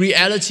for the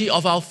reality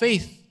of our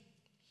faith.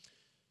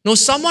 Now,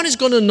 someone is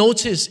going to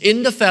notice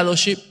in the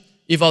fellowship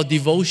if our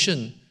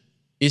devotion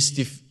is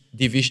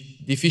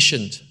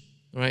deficient,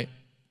 right?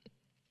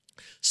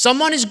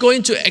 Someone is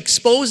going to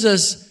expose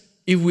us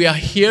if we are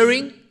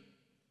hearing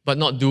but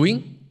not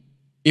doing,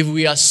 if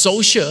we are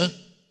social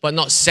but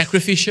not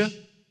sacrificial,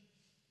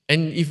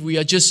 and if we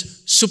are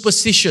just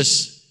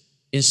superstitious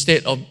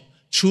instead of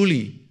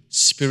truly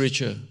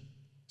spiritual.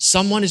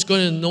 Someone is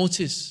going to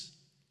notice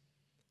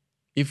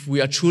if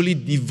we are truly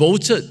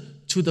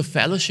devoted to the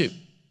fellowship,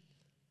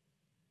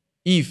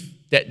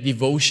 if that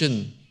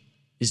devotion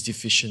is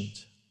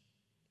deficient.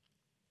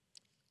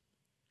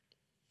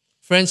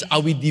 Friends, are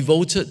we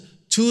devoted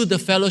to the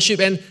fellowship,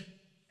 and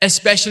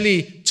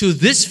especially to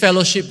this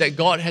fellowship that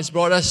God has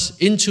brought us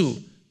into,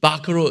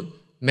 Barker Road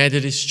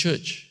Methodist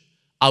Church?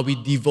 Are we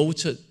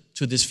devoted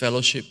to this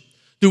fellowship?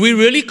 Do we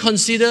really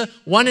consider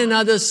one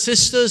another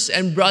sisters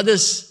and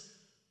brothers?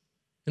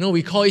 You know,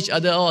 we call each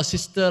other, oh,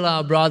 sister,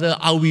 brother.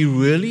 Are we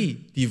really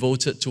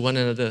devoted to one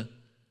another?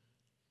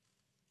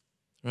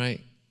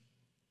 Right?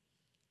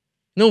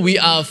 No, we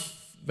are a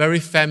very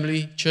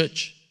family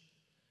church.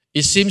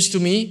 It seems to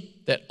me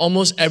that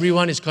almost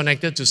everyone is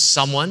connected to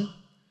someone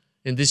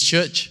in this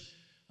church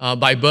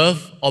by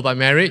birth or by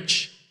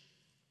marriage.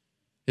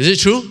 Is it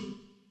true?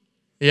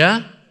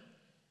 Yeah?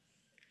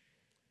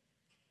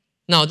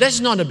 Now, that's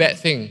not a bad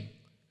thing.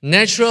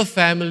 Natural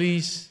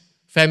family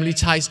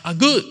ties are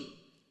good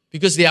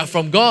because they are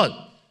from God.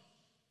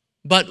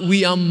 But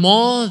we are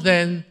more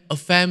than a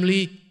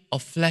family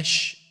of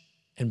flesh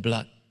and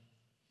blood.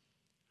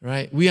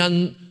 Right? We are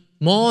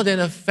more than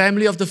a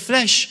family of the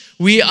flesh.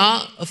 We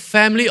are a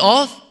family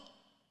of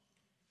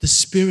the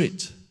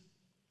Spirit.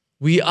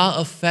 We are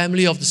a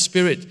family of the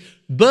Spirit,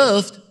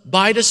 birthed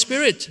by the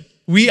Spirit.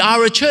 We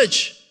are a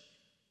church.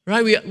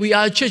 Right? We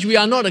are a church. We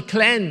are not a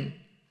clan.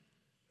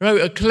 Right?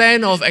 We're a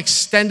clan of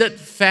extended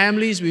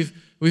families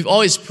with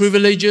all its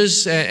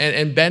privileges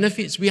and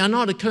benefits. We are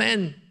not a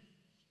clan.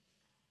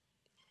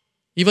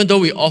 Even though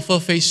we offer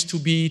phase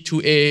 2B,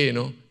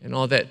 2A, and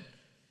all that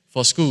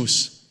for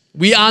schools.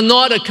 We are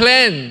not a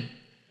clan,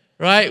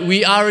 right?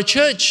 We are a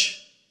church.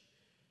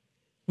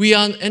 We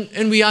are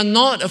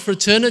not a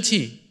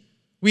fraternity.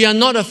 We are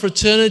not a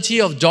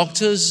fraternity of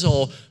doctors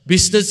or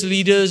business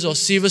leaders or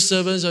civil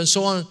servants and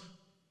so on.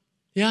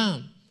 Yeah.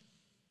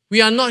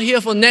 We are not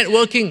here for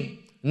networking.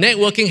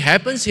 Networking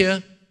happens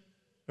here,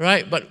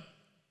 right? But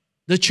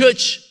the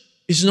church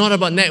is not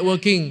about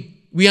networking.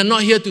 We are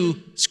not here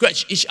to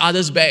scratch each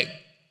other's back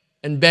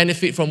and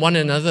benefit from one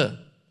another.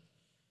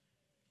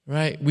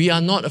 Right? We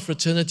are not a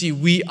fraternity.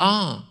 We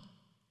are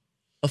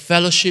a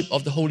fellowship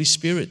of the Holy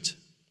Spirit.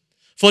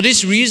 For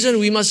this reason,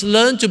 we must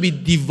learn to be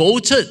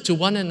devoted to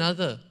one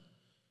another.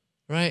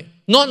 Right?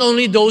 Not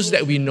only those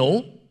that we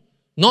know,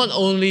 not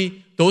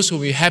only those who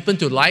we happen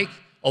to like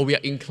or we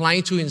are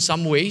inclined to in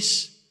some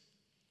ways,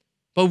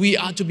 but we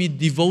are to be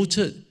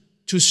devoted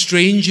to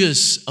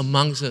strangers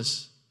amongst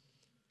us.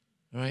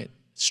 Right?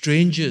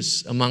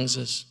 Strangers amongst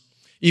us.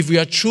 If we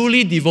are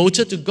truly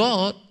devoted to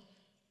God,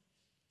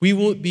 we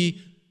would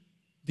be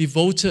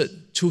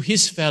devoted to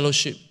His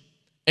fellowship.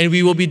 And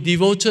we will be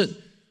devoted,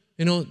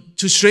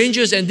 to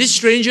strangers. And these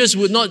strangers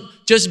would not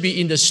just be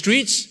in the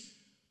streets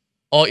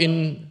or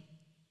in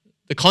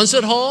the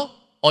concert hall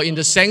or in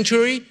the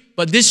sanctuary,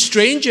 but these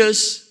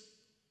strangers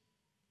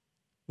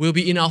will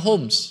be in our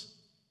homes.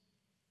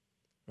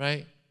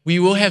 Right? We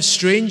will have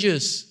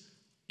strangers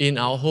in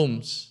our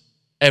homes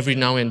every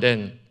now and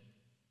then.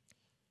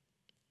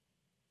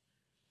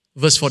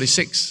 Verse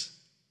 46.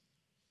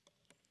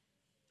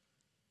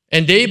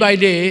 And day by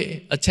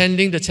day,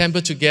 attending the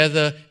temple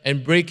together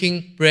and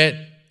breaking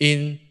bread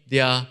in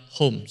their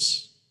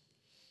homes.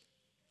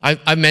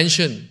 I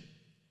mentioned,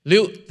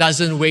 Luke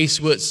doesn't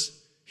waste words.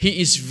 He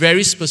is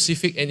very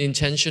specific and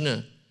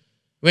intentional.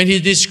 When he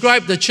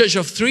described the church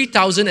of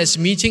 3,000 as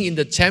meeting in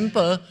the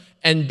temple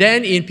and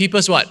then in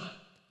people's what?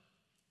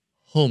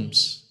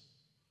 Homes.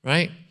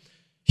 Right?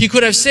 He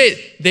could have said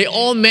they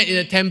all met in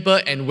the temple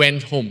and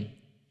went home.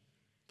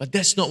 But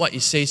that's not what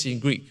it says in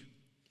Greek.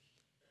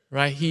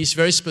 Right? He is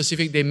very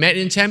specific. They met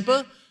in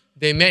temple,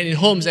 they met in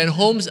homes, and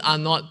homes are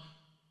not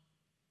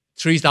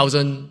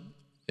 3,000,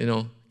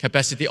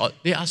 capacity.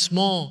 They are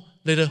small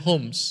little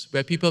homes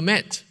where people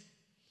met.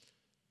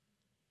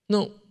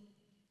 No.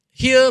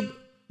 Here,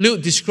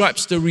 Luke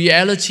describes the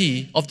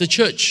reality of the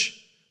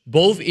church,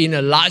 both in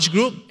a large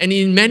group and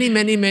in many,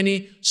 many,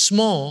 many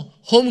small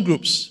home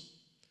groups.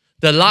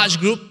 The large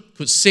group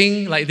could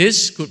sing like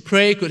this, could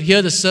pray, could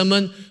hear the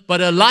sermon, but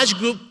a large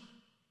group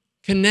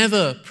can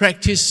never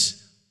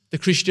practice the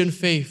Christian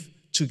faith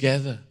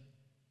together.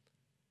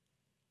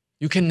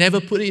 You can never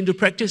put it into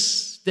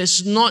practice.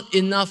 There's not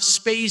enough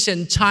space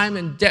and time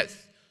and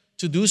depth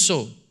to do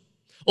so.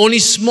 Only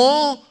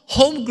small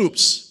home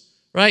groups,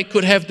 right,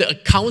 could have the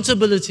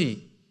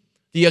accountability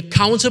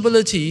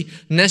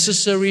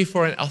necessary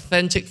for an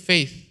authentic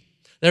faith.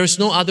 There is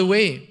no other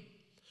way.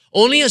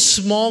 Only a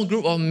small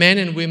group of men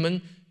and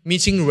women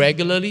meeting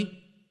regularly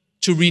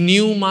to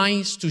renew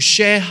minds, to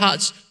share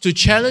hearts, to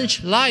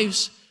challenge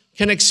lives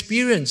can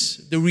experience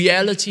the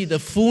reality, the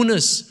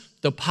fullness,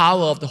 the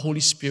power of the Holy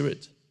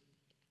Spirit.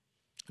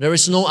 There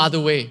is no other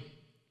way.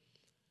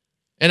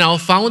 And our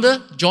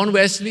founder, John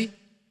Wesley,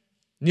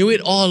 knew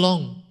it all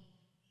along.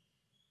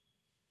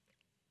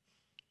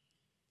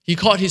 He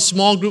called his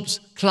small groups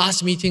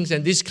class meetings,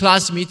 and these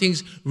class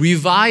meetings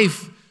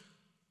revived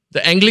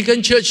the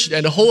Anglican Church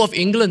and the whole of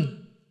England.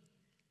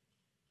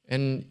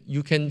 And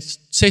you can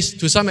say,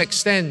 to some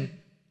extent,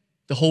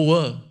 the whole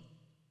world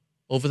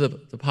over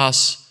the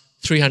past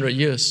 300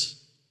 years.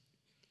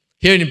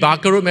 Here in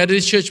Barker Road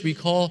Methodist Church, we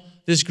call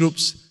these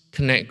groups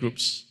Connect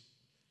groups.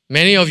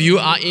 Many of you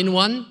are in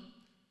one,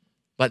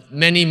 but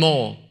many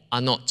more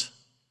are not.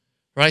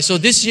 Right? So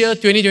this year,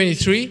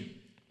 2023,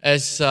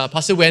 as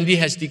Pastor Wendy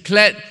has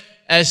declared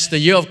as the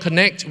year of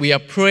Connect, we are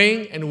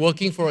praying and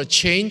working for a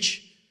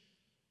change,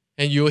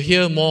 and you'll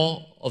hear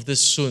more of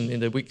this soon in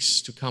the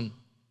weeks to come.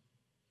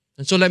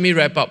 And so let me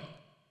wrap up.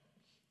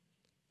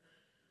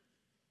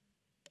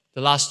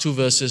 The last two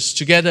verses.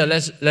 Together,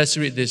 let's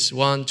read this.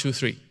 1, 2,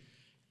 3.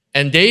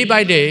 And day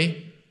by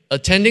day,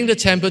 attending the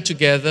temple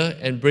together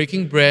and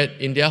breaking bread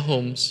in their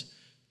homes,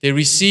 they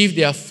received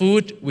their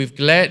food with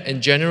glad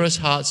and generous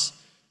hearts,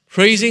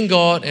 praising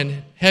God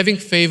and having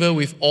favor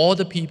with all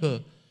the people.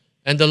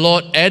 And the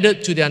Lord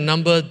added to their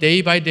number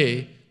day by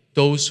day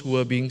those who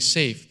were being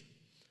saved.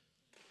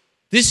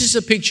 This is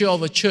a picture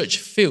of a church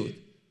filled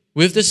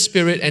with the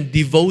Spirit and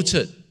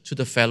devoted to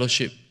the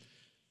fellowship.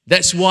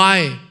 That's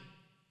why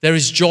there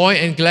is joy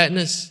and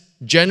gladness,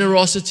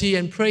 generosity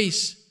and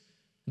praise.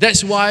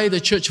 That's why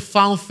the church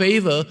found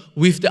favor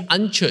with the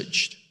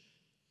unchurched.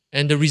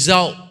 And the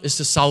result is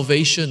the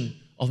salvation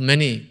of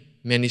many,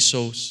 many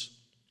souls.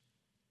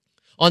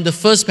 On the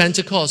first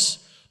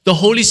Pentecost, the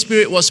Holy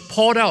Spirit was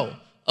poured out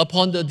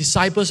upon the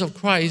disciples of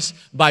Christ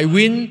by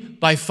wind,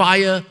 by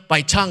fire,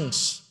 by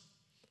tongues.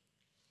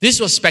 This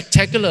was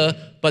spectacular,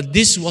 but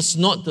this was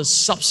not the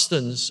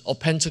substance of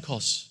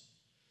Pentecost.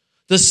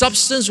 The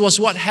substance was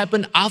what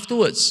happened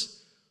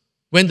afterwards,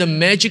 when the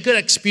magical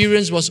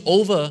experience was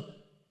over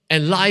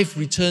and life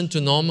returned to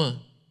normal.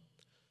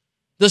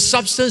 The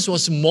substance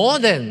was more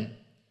than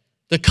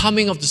the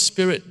coming of the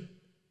Spirit,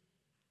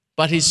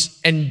 but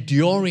His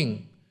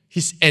endearing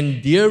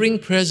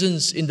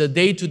presence in the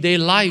day-to-day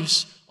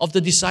lives of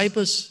the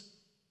disciples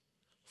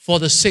for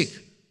the sake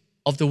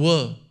of the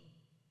world,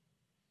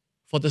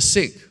 for the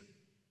sake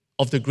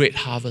of the great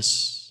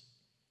harvest,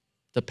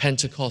 the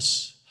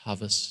Pentecost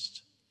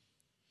harvest.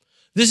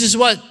 This is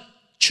what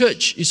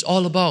church is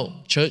all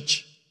about,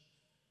 church.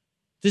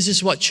 This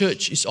is what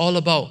church is all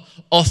about.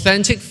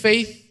 Authentic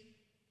faith,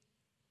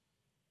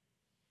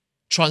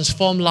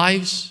 transformed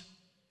lives,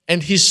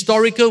 and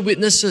historical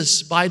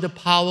witnesses by the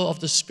power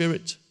of the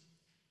Spirit.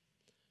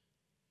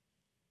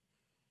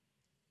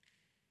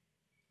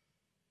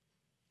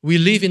 We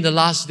live in the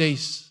last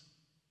days.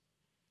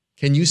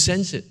 Can you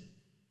sense it?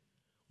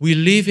 We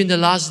live in the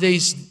last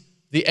days.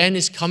 the end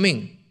is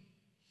coming.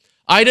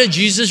 Either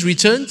Jesus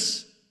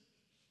returns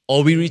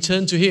or we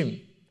return to Him.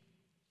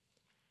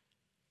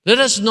 Let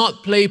us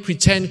not play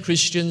pretend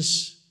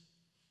Christians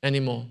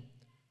anymore.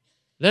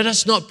 Let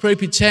us not play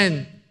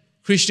pretend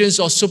Christians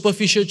or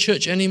superficial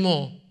church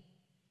anymore.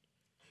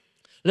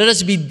 Let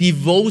us be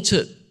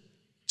devoted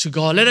to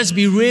God. Let us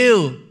be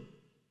real,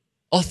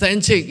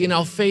 authentic in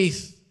our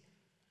faith,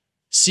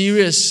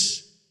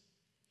 serious.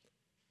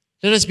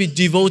 Let us be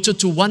devoted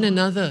to one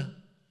another.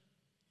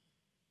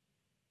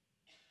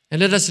 And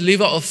let us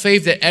live out a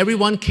faith that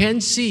everyone can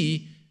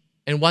see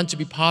and want to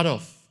be part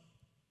of.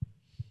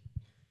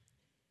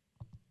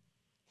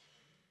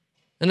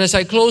 And as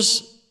I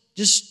close,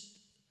 just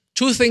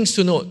two things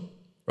to note,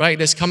 right,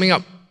 that's coming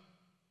up.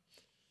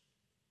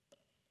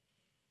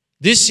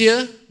 This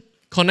year,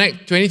 Connect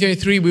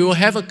 2023, we will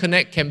have a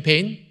Connect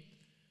campaign.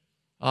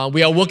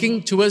 We are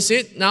working towards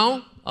it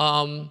now.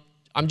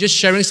 I'm just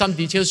sharing some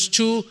details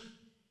to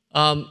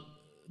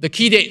the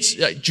key dates,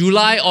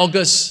 July,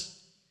 August,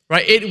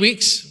 right, 8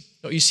 weeks.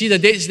 You see the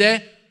dates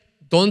there?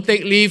 Don't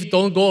take leave,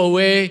 don't go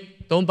away,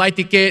 don't buy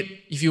ticket.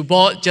 If you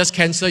bought, just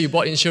cancel. You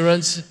bought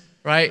insurance,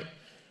 right?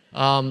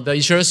 The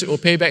insurance will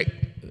pay back,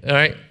 all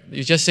right?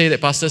 You just say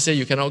that pastor said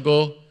you cannot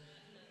go,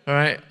 all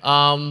right?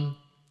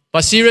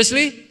 But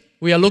seriously,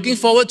 we are looking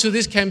forward to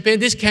this campaign.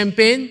 This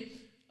campaign,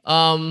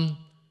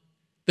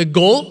 the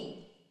goal,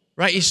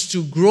 right, is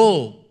to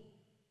grow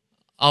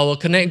our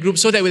Connect group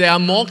so that there are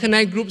more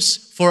Connect groups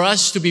for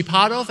us to be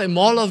part of, and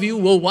more of you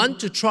will want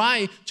to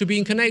try to be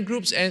in Connect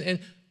groups, and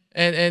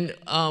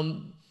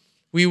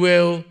we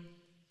will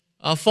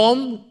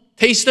form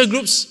taster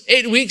groups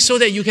 8 weeks so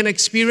that you can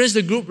experience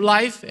the group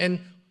life, and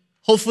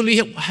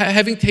hopefully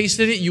having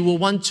tasted it, you will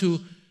want to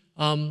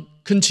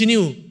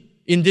continue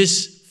in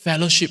this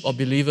fellowship of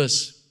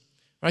believers.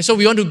 Right? So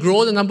we want to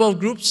grow the number of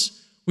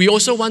groups. We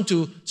also want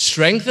to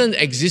strengthen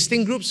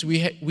existing groups.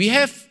 We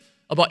have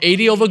about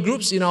 80 over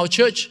groups in our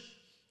church,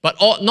 but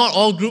not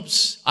all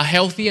groups are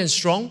healthy and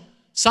strong.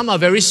 Some are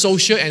very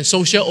social and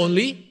social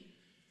only,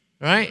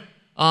 right?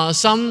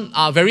 Some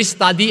are very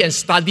study and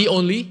study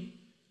only,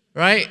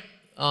 right?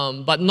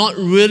 But not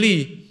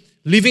really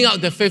living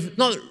out the faith,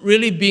 not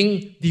really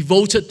being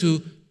devoted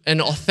to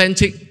an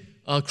authentic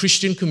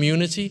Christian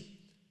community.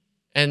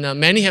 And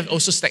many have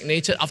also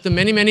stagnated. After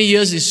many, many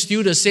years, it's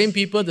still the same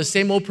people, the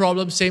same old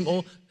problems, same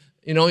old,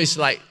 it's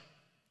like,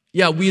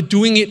 yeah, we're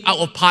doing it out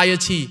of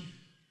piety,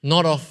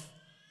 not of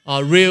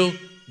real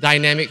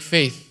dynamic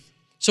faith.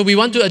 So we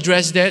want to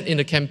address that in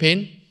the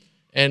campaign.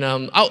 And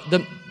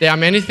there are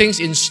many things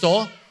in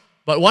store.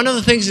 But one of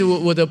the things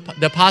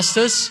the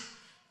pastors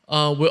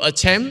will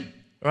attempt,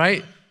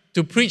 right,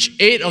 to preach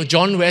 8 of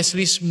John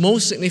Wesley's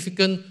most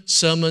significant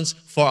sermons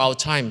for our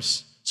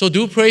times. So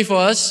do pray for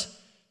us,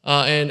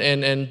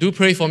 and do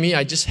pray for me.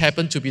 I just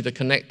happen to be the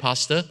Connect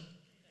pastor.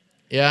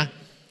 Yeah.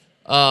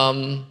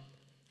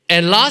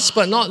 And last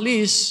but not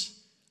least,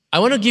 I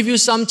want to give you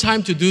some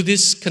time to do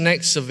this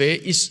Connect survey.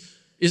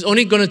 It's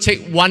only going to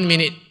take 1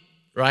 minute,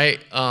 right?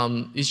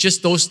 It's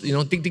just those,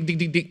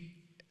 tick.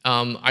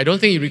 I don't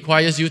think it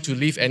requires you to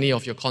leave any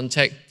of your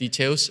contact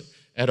details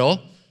at all.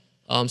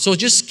 So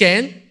just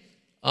scan.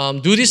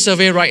 Do this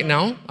survey right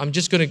now. I'm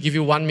just going to give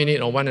you 1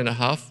 minute or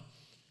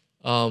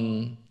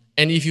 1.5.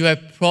 And if you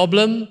have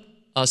problem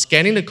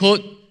scanning the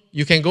code,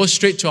 you can go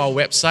straight to our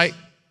website.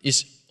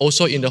 It's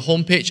also in the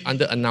homepage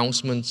under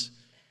announcements,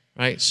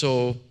 right?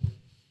 So,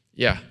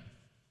 yeah.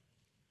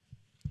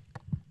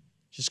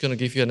 Just going to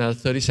give you another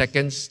 30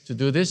 seconds to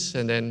do this,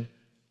 and then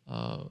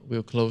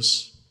we'll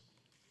close.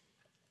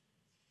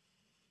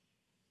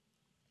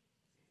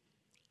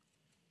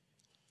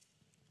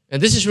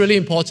 And this is really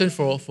important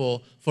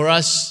for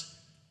us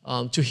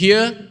to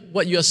hear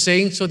what you are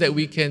saying so that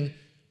we can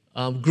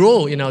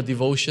grow in our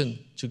devotion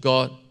to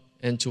God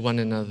and to one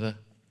another.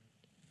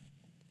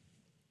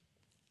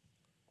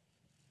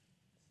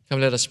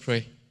 Come, let us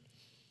pray.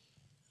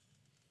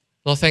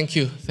 Lord, thank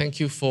you. Thank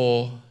you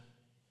for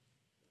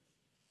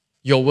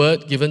your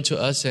word given to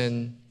us,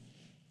 and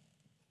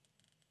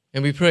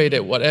we pray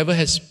that whatever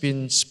has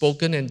been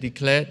spoken and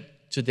declared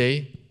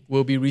today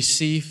will be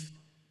received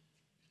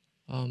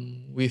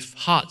with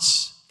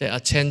hearts that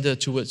are tender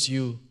towards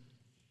you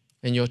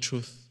and your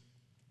truth.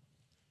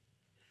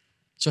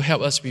 So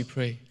help us, we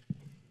pray,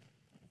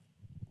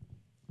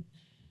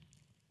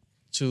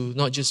 to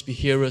not just be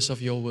hearers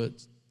of your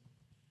words,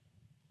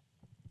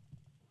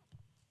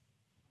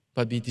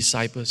 but be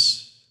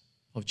disciples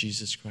of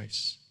Jesus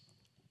Christ.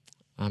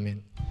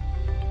 Amen.